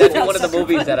 that's definitely one of the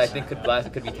movies that I think could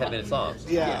be 10 minutes long.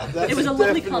 Yeah. It was a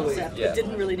lovely concept. Yeah. It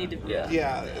didn't really need to be.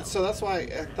 Yeah, so that's why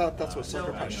I thought that's what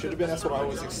Sucker Punch should have been. That's what I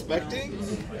was expecting.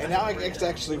 And now I get to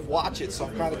actually watch it, so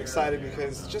I'm kind of excited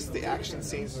because just the action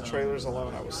scenes and trailers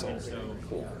alone, I was sold.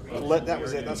 Cool. That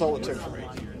was it. That's all it took for me.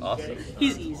 Awesome.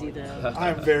 He's easy, though.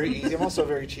 I'm very easy. I'm also a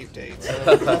very cheap date.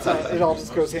 So that's how it all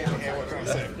just goes hand in hand. What can I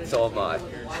say? So am I.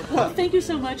 Well, thank you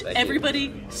so much. Thank Everybody,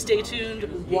 you. stay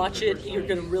tuned. Watch it. You're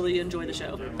going to really enjoy the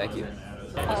show. Thank you.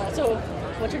 So,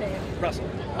 what's your name? Russell.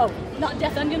 Oh, not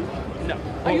Death Onion? No.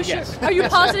 Are you yes. sure? Are you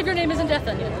positive your name isn't Death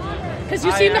Onion? Because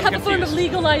you seem to have a form of confused.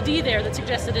 legal ID there that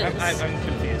suggests it is. I'm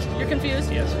confused. You're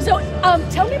confused? Yes. So,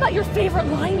 tell me about your favorite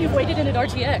line you've waited in at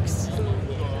RTX.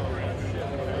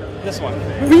 This one.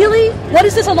 Really? What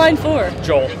is this a line for?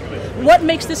 Joel. What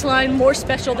makes this line more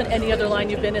special than any other line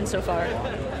you've been in so far?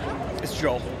 It's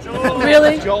Joel.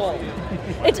 Really? Joel.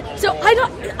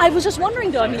 I was just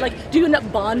wondering though. I mean, like, do you end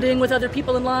up bonding with other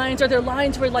people in lines? Are there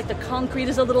lines where like the concrete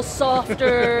is a little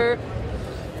softer?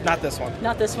 Not this one.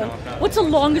 Not this one. No. What's the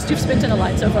longest you've spent in a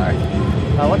line so far?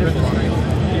 What is this?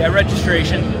 Yeah,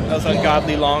 registration. That was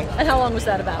ungodly long. And how long was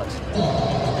that about?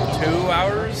 2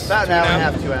 hours. About an hour and a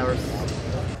half, 2 hours.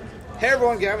 Hey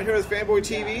everyone, Gavin here with Fanboy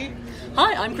TV.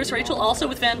 Hi, I'm Chris Rachel, also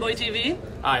with Fanboy TV.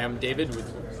 Hi, I'm David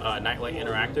with Nightlight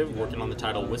Interactive, working on the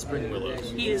title Whispering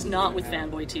Willows. He is not with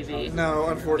Fanboy TV. No,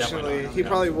 unfortunately. He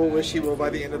probably will wish he will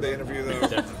by the end of the interview, though.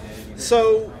 Definitely.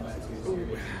 So,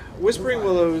 Whispering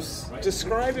Willows,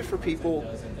 describe it for people,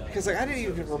 because like I didn't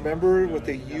even remember what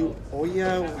the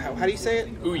Ouya, how do you say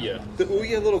it? Ouya. The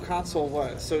Ouya little console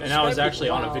was. So And I was describe it- actually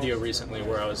on a video recently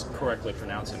where I was correctly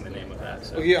pronouncing the name of that.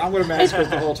 So. Well, yeah, I'm going to massacre it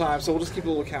the whole time, so we'll just keep a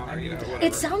little counter, you know. Whatever.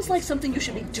 It sounds like something you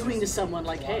should be doing to someone,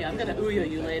 like, hey, I'm going to Ouya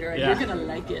you later, and Yeah. you're going to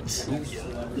like it.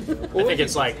 I think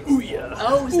it's like Ouya.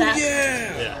 Oh, is that?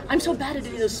 Yeah. I'm so bad at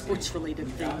any of those sports-related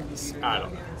things. I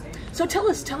don't know. So tell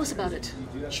us about it.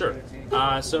 Sure.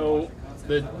 So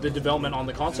the development on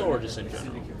the console or just in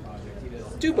general?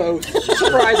 Do both.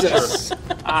 Surprise us.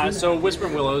 So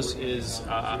Whispering Willows is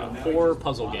a horror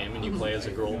puzzle game, and you play as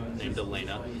a girl named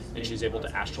Elena, and she's able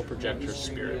to astral project her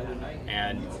spirit.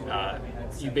 And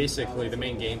you basically, the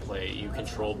main gameplay, you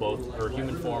control both her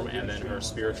human form and then her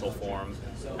spiritual form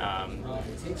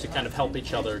to kind of help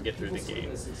each other get through the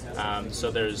game.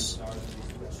 So there's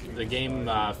the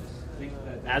game.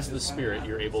 As the spirit,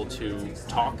 you're able to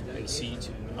talk and see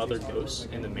to other ghosts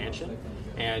in the mansion,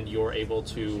 and you're able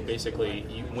to basically,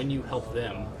 when you help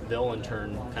them, they'll in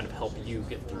turn kind of help you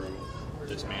get through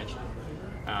this mansion.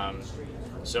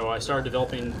 So I started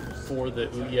developing for the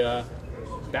Ouya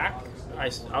back. I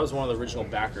was one of the original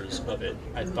backers of it.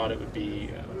 I thought it would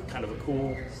be kind of a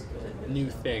cool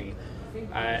new thing.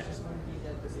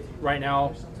 Right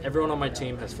now, everyone on my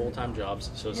team has full-time jobs,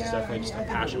 so it's definitely just a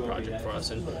passion project for us.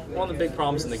 And one of the big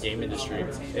problems in the game industry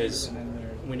is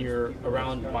when you're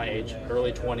around my age,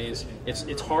 early 20s,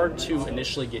 it's hard to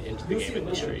initially get into the game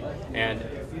industry. And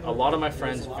a lot of my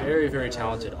friends, very, very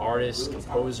talented artists,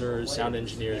 composers, sound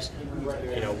engineers,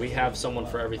 we have someone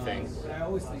for everything.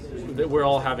 We're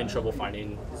all having trouble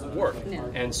finding work.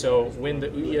 And so when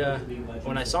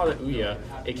I saw the Ouya,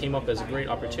 it came up as a great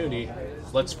opportunity.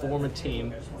 Let's form a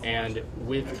team, and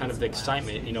with kind of the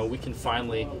excitement, we can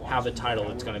finally have a title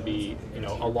that's going to be,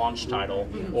 a launch title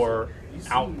or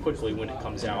out quickly when it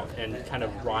comes out, and kind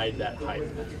of ride that hype.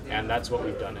 And that's what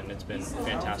we've done, and it's been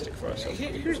fantastic for us.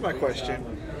 Here's my question.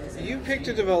 You picked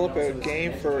to develop a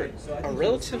game for a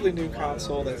relatively new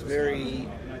console that's very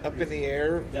up in the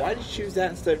air. Why did you choose that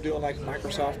instead of doing like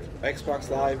Microsoft, Xbox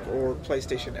Live, or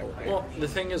PlayStation Network? Well, the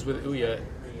thing is with Ouya,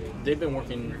 they've been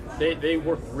working. They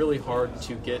work really hard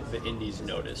to get the indies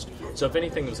noticed. So if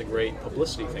anything, it was a great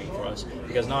publicity thing for us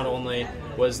because not only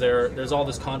was there's all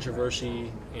this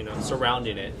controversy,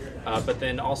 surrounding it, but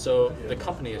then also the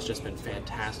company has just been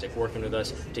fantastic working with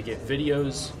us to get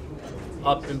videos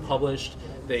up and published.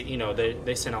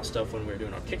 They sent out stuff when we were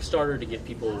doing our Kickstarter to get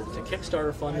people to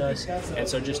Kickstarter fund us, and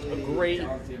so just a great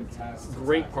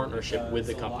partnership with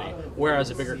the company.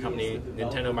 Whereas a bigger company,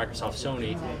 Nintendo, Microsoft,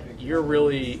 Sony,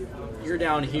 you're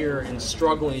down here and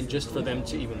struggling just for them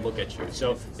to even look at you.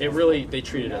 So they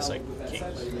treated us like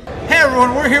kings. Hey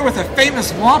everyone, we're here with a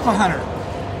famous Wampa hunter.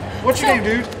 What's your name,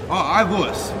 dude? Oh, I'm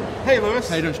Lewis. Hey, Lewis.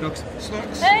 How you doing, Schnooks?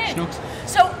 Snooks. Hey. Schnooks.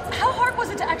 So, how hard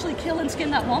was it to actually kill and skin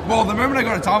that wampa? Well, the moment I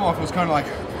got a time off, it was kind of like,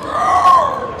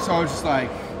 so I was just like,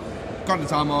 got the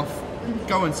time off,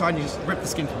 go inside and you just rip the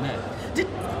skin from there.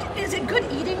 Is it good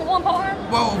eating wampa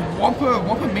arm? Well,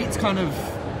 wampa meat's kind of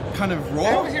raw.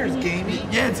 Everyone here is gamey.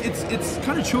 Yeah, it's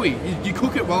kind of chewy. You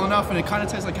cook it well enough and it kind of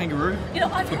tastes like kangaroo.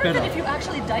 I've heard that if you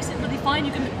actually dice it really fine,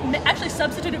 you can actually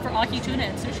substitute it for ahi tuna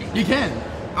and sushi. You can.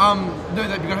 No, you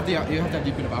have to have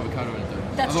a bit of avocado in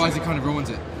it though. Otherwise it kind of ruins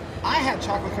it. I had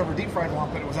chocolate covered deep fried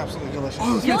wampa and it was absolutely delicious.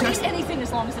 Oh, it was You'll fantastic. eat anything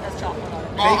as long as it has chocolate on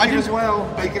it. Bacon as well.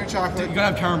 Bacon and chocolate. You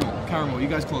gotta have caramel. You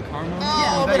guys call it caramel?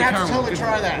 Oh, but I have to totally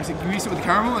try that. You mix it with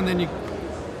caramel and then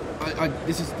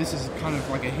this is kind of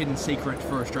like a hidden secret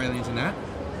for Australians and that.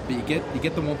 But you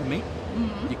get the wampa meat,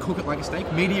 you cook it like a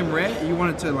steak, medium rare. You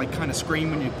want it to like kind of scream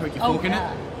when you poke your fork in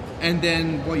it. And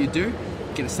then what you do,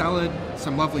 get a salad,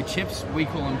 some lovely chips. We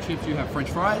call them chips. You have French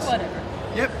fries. Whatever.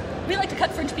 Yep. We like to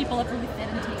cut French people up really thin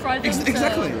and deep fry them.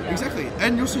 Exactly.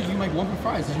 And also you make wampa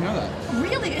fries. Did you know that?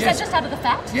 Really? Is that just out of the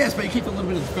fat? Yes, but you keep a little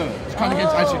bit of the fur. It kind of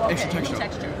gets extra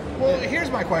texture. Well, here's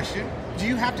my question. Do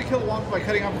you have to kill the wampa by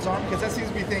cutting off its arm? Because that seems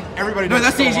to be the thing everybody does. No,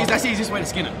 that's the easiest way to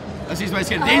skin it. That's the easiest way to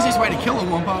skin it. The easiest way to kill a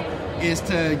wampa is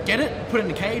to get it, put it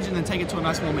in a cage, and then take it to a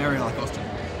nice warm area like Austin.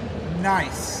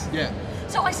 Nice. Yeah.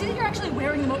 So I see that you're actually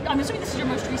wearing the I'm assuming this is your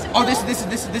most recent Oh, film?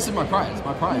 this is my prize.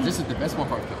 My prize. This is the best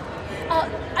wampa I've killed.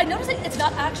 I noticed that it's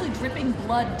not actually dripping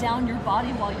blood down your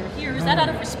body while you're here. Is that out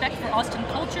of respect for Austin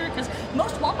culture? Because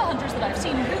most wampa hunters that I've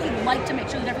seen really like to make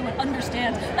sure that everyone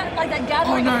understands that, like that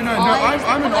gathering. No. Of flies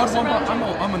I'm an that odd collects wampa.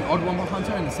 around you. I'm an odd wampa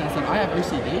hunter in the sense that I have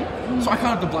OCD, so I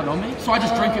can't have the blood on me. So I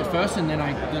just drink it first, and then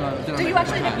I. Do you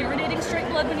actually have urinating straight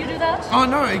blood when you do that? Oh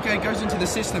no, it goes into the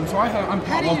system. So I'm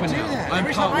part wampa now. That? I'm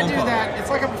Every part time I wampa. do that, it's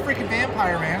like I'm a freaking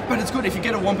vampire, man. But it's good if you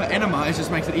get a wampa enema. It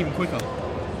just makes it even quicker.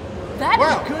 That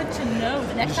is good to know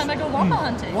the next time I go wampa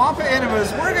hunting. Wampa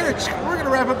enemas. We're gonna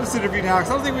wrap up this interview now because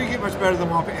I don't think we can get much better than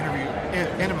wampa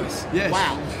enemas. Yes.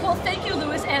 Wow. Well, thank you,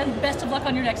 Lewis, and best of luck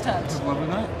on your next hunt. Have a lovely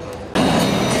night.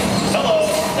 Hello.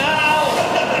 Now.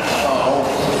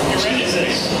 You ready for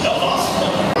this?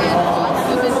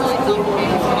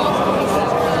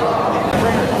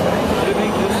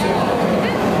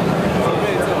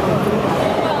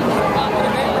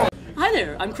 Hi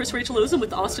there, I'm Chris Rachel Ozen with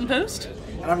the Austin Post.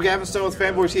 And I'm Gavin Stone with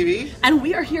Fanboy TV. And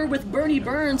we are here with Bernie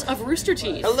Burns of Rooster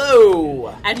Teeth.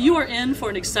 Hello! And you are in for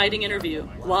an exciting interview.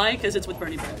 Why? Because it's with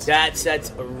Bernie Burns. That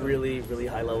sets a really, really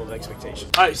high level of expectation.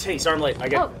 Hey, sorry I'm late.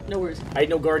 No worries. I had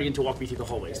no guardian to walk me through the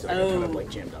hallway, so I got kind of like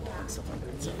jammed up and stuff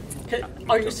like that. So.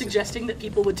 Are you suggesting that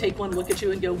people would take one look at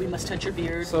you and go, "We must touch your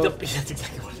beard"? So, that's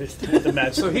exactly what it is. The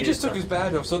match. So he just took his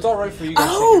badge off, so it's all right for you guys.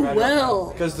 Oh well.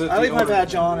 Because I leave my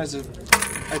badge on as a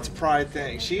pride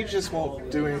thing. She just won't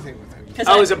do anything with it.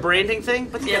 Oh, it's a branding thing?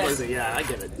 But Yes. yeah, I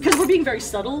get it. Because we're being very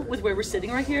subtle with where we're sitting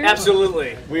right here.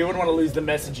 Absolutely. We wouldn't want to lose the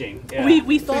messaging. Yeah.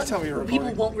 We thought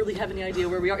people won't really have any idea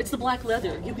where we are. It's the black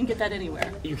leather. You can get that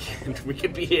anywhere. You can. We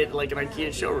could be at like an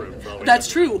IKEA showroom. Probably. That's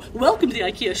true. Welcome to the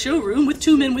IKEA showroom with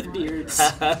two men with beards.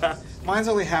 Mine's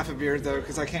only half a beard though,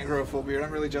 because I can't grow a full beard.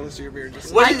 I'm really jealous of your beard.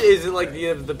 What is it like?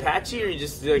 The patchy, or you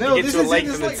just like, no, you get this to a is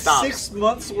length and like it stops? 6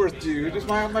 months worth, dude.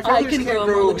 My I father can just can't grow a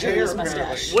grow more hair. luxurious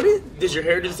mustache. What is? Does your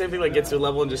hair do the same thing? Like gets to a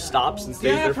level and just stops and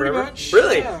stays there pretty forever? much.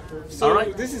 Really? Yeah. So all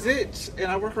right. this is it.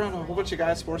 And I work around a whole bunch of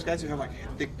guys, sports guys, who have like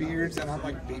thick beards, and I'm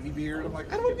like baby beard. I'm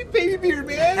like, I don't want to be baby beard,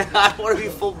 man. I want to be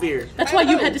full beard. That's why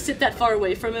you had to sit that far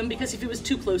away from him, because if he was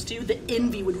too close to you, the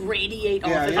envy would radiate off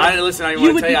of him. I want to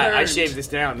tell you, I burned. shaved this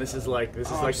down. This is like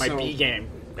my B game.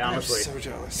 Honestly. I'm so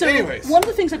jealous. So Anyways. one of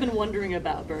the things I've been wondering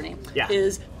about, Bernie, Yeah.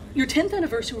 is your 10th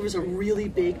anniversary was a really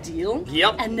big deal.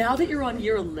 Yep. And now that you're on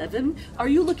year 11, are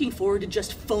you looking forward to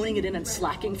just phoning it in and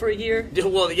slacking for a year?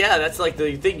 Well, yeah, that's like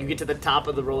the thing. You get to the top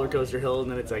of the roller coaster hill,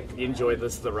 and then it's like, you enjoy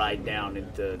the ride down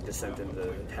into descent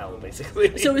into hell,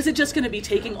 basically. So is it just going to be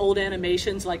taking old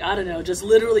animations, like, I don't know, just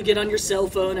literally get on your cell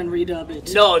phone and redub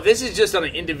it? No, this is just on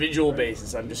an individual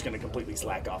basis. I'm just going to completely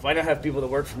slack off. I don't have people that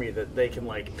work for me that they can,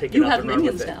 like, pick it up and run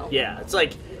with it. You have minions now. Yeah, it's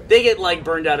like, they get, like,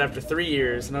 burned out after 3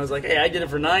 years, and I was like, hey, I did it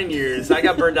for 9 years. I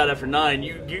got burned out after 9.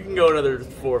 You can go another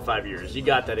 4 or 5 years. You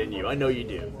got that in you. I know you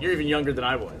do. You're even younger than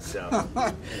I was, so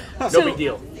no big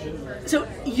deal. So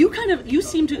you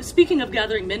seem to, speaking of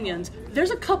gathering minions,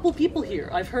 there's a couple people here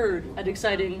I've heard at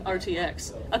Exciting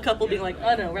RTX. A couple being like,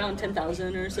 I don't know, around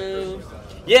 10,000 or so.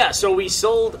 Yeah, so we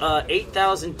sold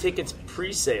 8,000 tickets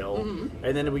pre-sale,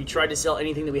 and then we tried to sell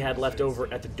anything that we had left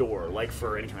over at the door, like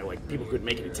for any kind of like people who couldn't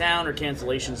make it to town or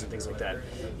cancellations and things like that.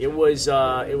 It was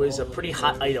a pretty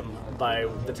hot item by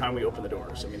the time we opened the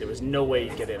doors. I mean, there was no way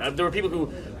to get in. There were people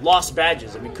who lost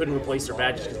badges and we couldn't replace their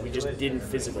badges because we just didn't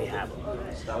physically have them.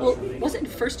 Well, wasn't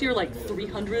first year like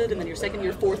 300, and then your second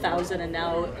year 4,000, and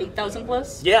now 8,000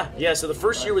 plus? Yeah. So the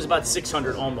first year was about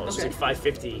 600 almost, like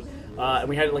 550. And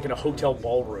we had it like in a hotel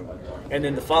ballroom. And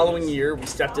then the following year, we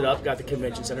stepped it up, got the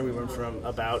convention center. We went from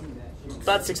about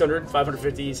 600,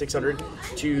 550, 600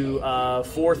 to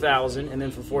 4,000, and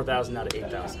then from 4,000 now to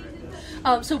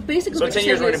 8,000. So basically, so 10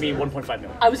 years we're going to be 1.5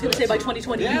 million. I was going to say by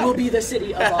 2020 you will be the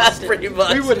city of Austin. Pretty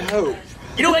much. We would hope.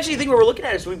 You know, actually, the thing we're looking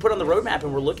at is we put on the roadmap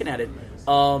and we're looking at it.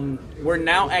 We're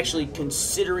now actually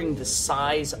considering the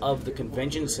size of the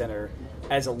convention center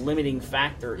as a limiting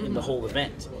factor in the whole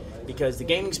event. Because the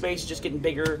gaming space is just getting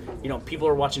bigger, you know, people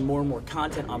are watching more and more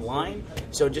content online,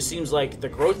 so it just seems like the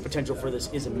growth potential for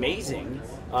this is amazing.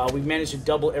 We've managed to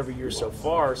double every year so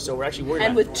far, so we're actually worried.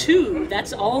 And with 2,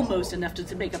 that's almost enough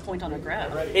to make a point on a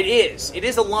graph. It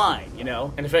is a line, you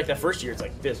know, and in fact that first year it's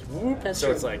like this, whoop, that's so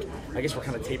true. It's like, I guess we're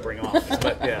kind of tapering off,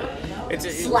 but yeah.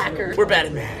 Slacker. We're bad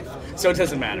at math, so it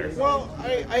doesn't matter. Well,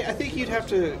 I think you'd have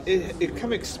to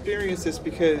come experience this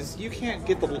because you can't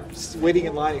get the waiting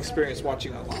in line experience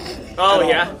watching online. Oh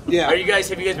yeah, yeah. Have you guys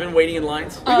been waiting in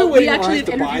lines? We actually have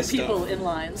interviewed people in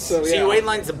lines. So you wait in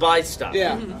lines to buy stuff.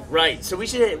 Yeah. Right. So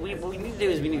what we need to do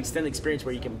is we need to extend the experience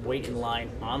where you can wait in line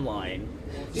online.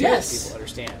 So Yes. people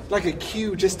understand. Like a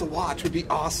queue just to watch would be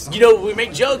awesome. You know, we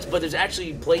make jokes, but there's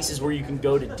actually places where you can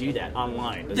go to do that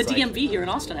online. The DMV here in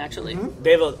Austin, actually.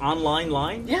 They have an online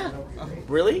line? Yeah.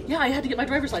 Really? Yeah, I had to get my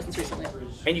driver's license recently.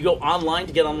 And you go online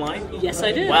to get online? Yes,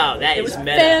 I did. Wow, it was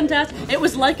meta. fantastic. It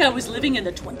was like I was living in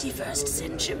the 21st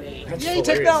century. Yay,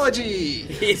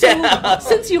 technology! Yeah. So,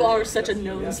 since you are such a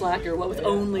known slacker, what with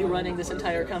only running this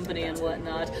entire company and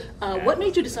whatnot, what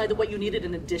made you decide that what you needed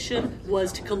in addition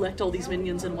was to collect all these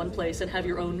minions in one place and have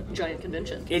your own giant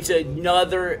convention? It's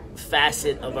another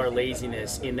facet of our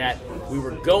laziness in that we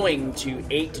were going to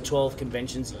 8 to 12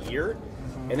 conventions a year.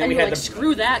 And then we had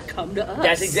screw that, come to us.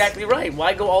 That's exactly right.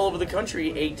 Why go all over the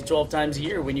country 8 to 12 times a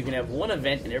year when you can have one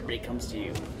event and everybody comes to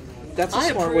you? That's a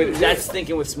smart way to do it. That's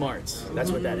thinking with smarts. That's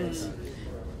what that is.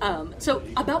 So,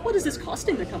 about what is this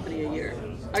costing the company a year?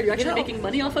 Are you actually making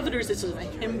money off of it, or is this sort of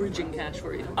hemorrhaging cash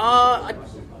for you?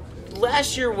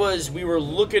 Last year we were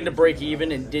looking to break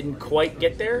even and didn't quite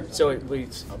get there, so it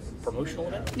was a promotional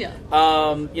event. Yeah.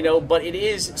 But it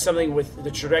is something with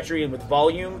the trajectory and with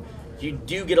volume. You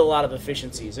do get a lot of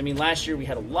efficiencies. I mean, last year we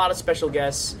had a lot of special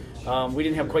guests. We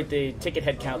didn't have quite the ticket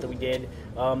head count that we did.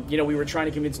 We were trying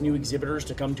to convince new exhibitors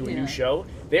to come to a new show.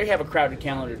 They have a crowded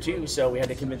calendar too, so we had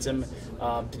to convince them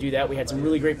to do that. We had some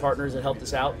really great partners that helped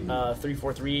us out,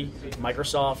 343,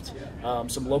 Microsoft,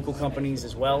 some local companies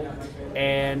as well.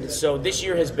 And so this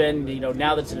year has been,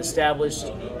 now that it's an established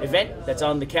event that's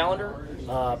on the calendar,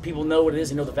 people know what it is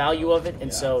and know the value of it,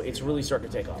 and so it's really starting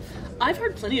to take off. I've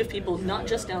heard plenty of people, not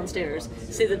just downstairs,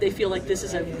 say that they feel like this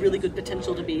is a really good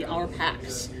potential to be our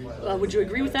PAX. Would you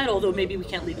agree with that? Although maybe we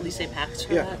can't legally say PAX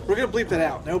for that. We're going to bleep that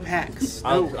out. No PAX.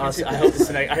 I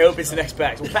hope it's the next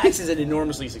PAX. Well, PAX is an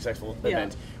enormously successful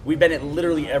event. We've been at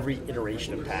literally every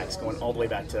iteration of PAX, going all the way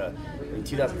back to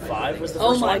 2005 was the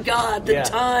first one. Oh my God, the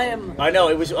time! I know,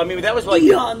 it was. I mean, that was like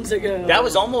eons ago. That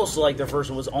was almost like the first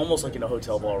one was almost like in a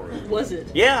hotel ballroom. Was it?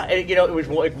 Yeah, and, it was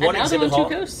like one exhibit hall.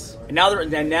 Two coasts.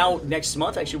 And now next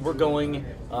month actually we're going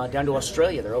down to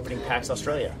Australia. They're opening PAX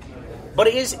Australia. But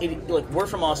we're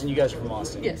from Austin. You guys are from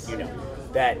Austin. Yes.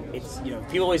 that it's, you know,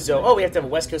 people always go, oh, we have to have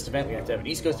a West Coast event, we have to have an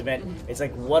East Coast event. It's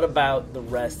like, what about the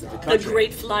rest of the country? The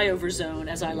Great Flyover Zone,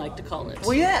 as I like to call it.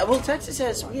 Well, yeah. Well, Texas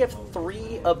has, we have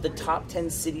 3 of the top 10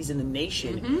 cities in the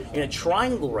nation in a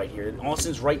triangle right here. And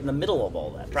Austin's right in the middle of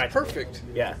all that. It's perfect.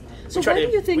 Yeah. So why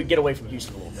do you think we get away from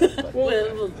Houston a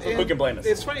little bit? But who can blame us?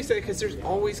 It's funny to say because there's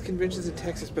always conventions in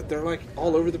Texas, but they're like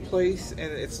all over the place, and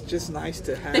it's just nice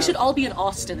to have. They should all be in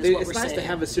Austin, is what we're saying. It's nice to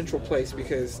have a central place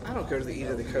because I don't go to the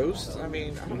east of the coast. I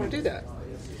mean, I don't want to do that.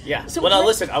 Yeah. So, well, now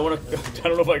listen, I don't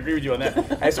know if I agree with you on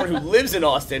that. As someone who lives in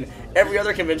Austin, every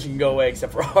other convention can go away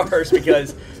except for ours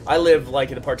because I live like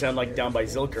in a part time, like down by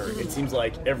Zilker. It seems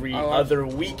like every other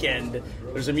weekend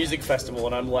there's a music festival,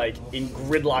 and I'm like in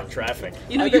gridlock traffic.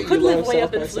 You know, you could live way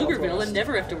up in Pflugerville and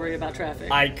never have to worry about traffic.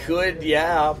 I could do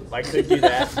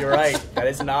that. You're right. That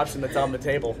is an option that's on the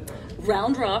table.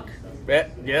 Round Rock.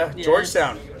 Yeah, Yes.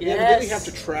 Georgetown. Yeah, but then you have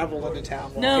to travel into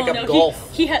town. No, Pick up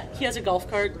golf. He has a golf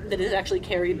cart that is actually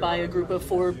carried by a group of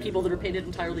 4 people that are painted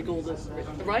entirely golden,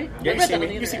 right? Yeah, I read that on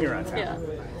the you see me around internet. town.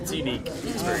 Yeah. It's a unique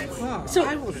experience. So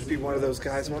I wanted to be one of those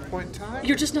guys at one point in time.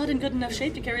 You're just not in good enough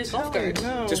shape to carry his golf cart.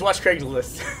 No. Just watch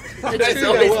Craigslist. It's true.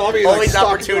 Always, be always like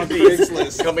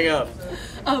opportunities coming up.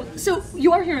 So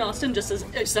you are here in Austin, just as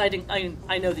exciting.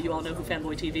 I know that you all know who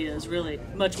Fanboy TV is, really,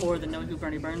 much more than knowing who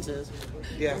Bernie Burns is.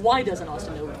 Yeah. Why doesn't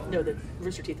Austin know that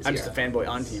Rooster Teeth is I'm here? just a fanboy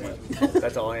on TV.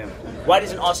 That's all I am. Why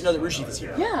doesn't Austin know that Rooster Teeth is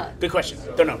here? Yeah. Good question.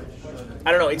 Don't know.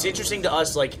 I don't know. It's interesting to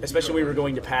us, like, especially when we were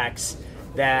going to PAX,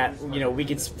 that, you know, we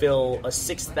could fill a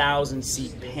 6,000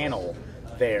 seat panel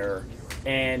there.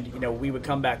 And, you know, we would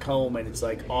come back home and it's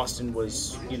like Austin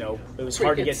was, you know, it was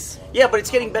hard to get. Yeah, but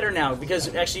it's getting better now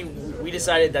because actually we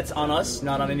decided that's on us,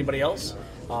 not on anybody else.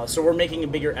 So we're making a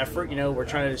bigger effort. You know, we're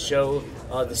trying to show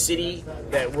the city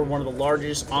that we're one of the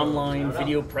largest online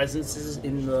video presences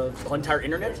in the entire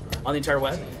internet, on the entire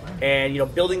web. And, you know,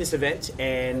 building this event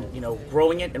and, you know,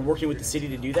 growing it and working with the city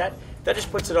to do that, that just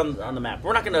puts it on the map.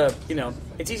 We're not going to, you know,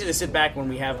 it's easy to sit back when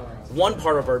we have one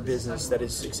part of our business that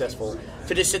is successful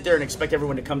to just sit there and expect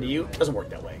everyone to come to you. It doesn't work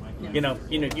that way. You know,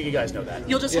 you guys know that.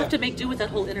 You'll just have to make do with that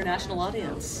whole international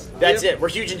audience. That's it. We're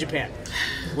huge in Japan.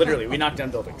 Literally, we knock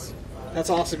down buildings. That's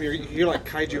awesome. You're like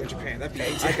kaiju in Japan. That'd be,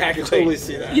 Exactly. I can totally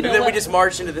see that. You know, and then we just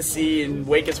march into the sea and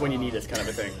wake us when you need us, kind of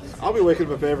a thing. I'll be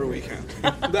waking up every weekend.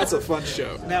 That's a fun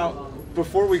show. Now,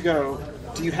 before we go,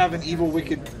 do you have an evil,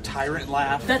 wicked tyrant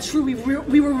laugh? That's true. We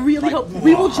were really hoping.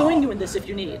 We will join you in this if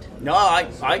you need. No,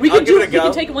 I'll We can give it a go. We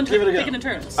can take it one turn. Take it in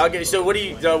turns. Okay, so what do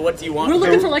you want? We're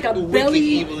looking for like a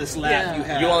belly. Evilest laugh you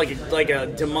have. You want like a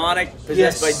demonic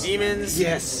possessed by demons?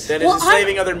 Yes. That is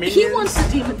enslaving other minions? He wants the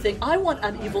demon thing. I want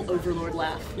an evil overlord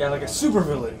laugh. Yeah, like a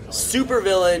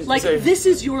supervillain. Like this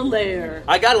is your lair.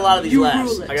 I got a lot of these You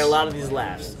laughs. rule it. I got a lot of these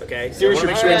laughs. Okay, so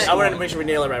I want to make sure we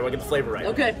nail it right. I want to get the flavor right.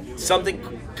 Okay.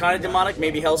 Something kind of demonic,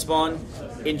 maybe Hellspawn,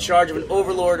 in charge of an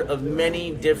overlord of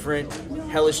many different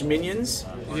hellish minions.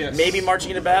 Yes. Maybe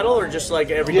marching into battle, or just like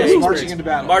everyday Yes, experience? marching into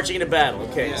battle. Marching into battle.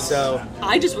 Okay, Yes. so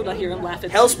I just want to hear him laugh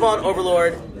at Hellspawn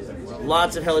overlord,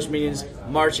 lots of hellish minions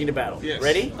marching to battle. Yes.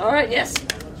 Ready? All right. Yes.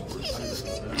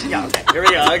 Yeah. Okay. Here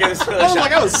we go. I'll give this another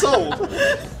shot. I was sold.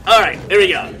 All right. Here we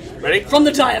go. Ready? From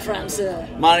the diaphragm, sir.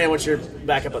 Monty, what's your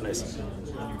backup on this?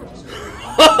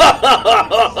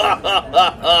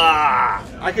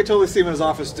 I could totally see him in his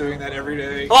office doing that every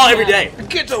day. Oh, every day.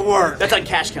 Get to work. That's on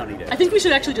cash counting day. I think we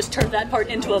should actually just turn that part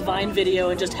into a Vine video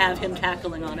and just have him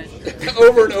cackling on it.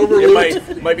 Over and over.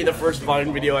 It might be the first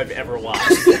Vine video I've ever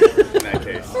watched. In that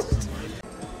case.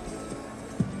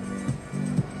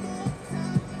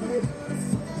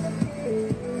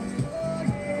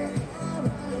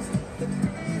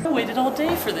 I waited all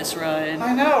day for this ride.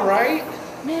 I know, right?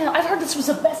 Man, I've heard this was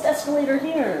the best escalator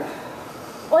here.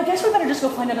 Well, I guess we better just go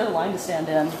find another line to stand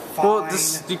in. Well,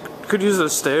 you could use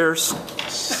those stairs.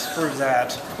 Screw that.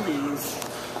 Please.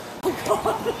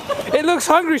 It looks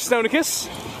hungry, Snonicus.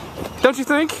 Don't you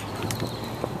think?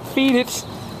 Feed it.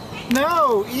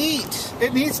 No, eat.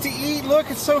 It needs to eat. Look,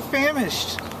 it's so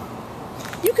famished.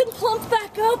 You can plump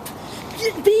back up.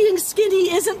 Being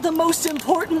skinny isn't the most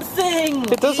important thing.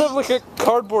 It does have like a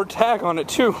cardboard tag on it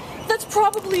too. That's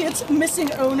probably its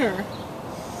missing owner.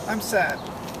 I'm sad.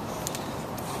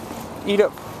 Eat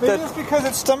up. Maybe it's because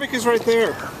its stomach is right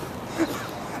there.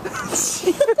 It's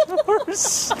even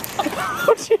worse.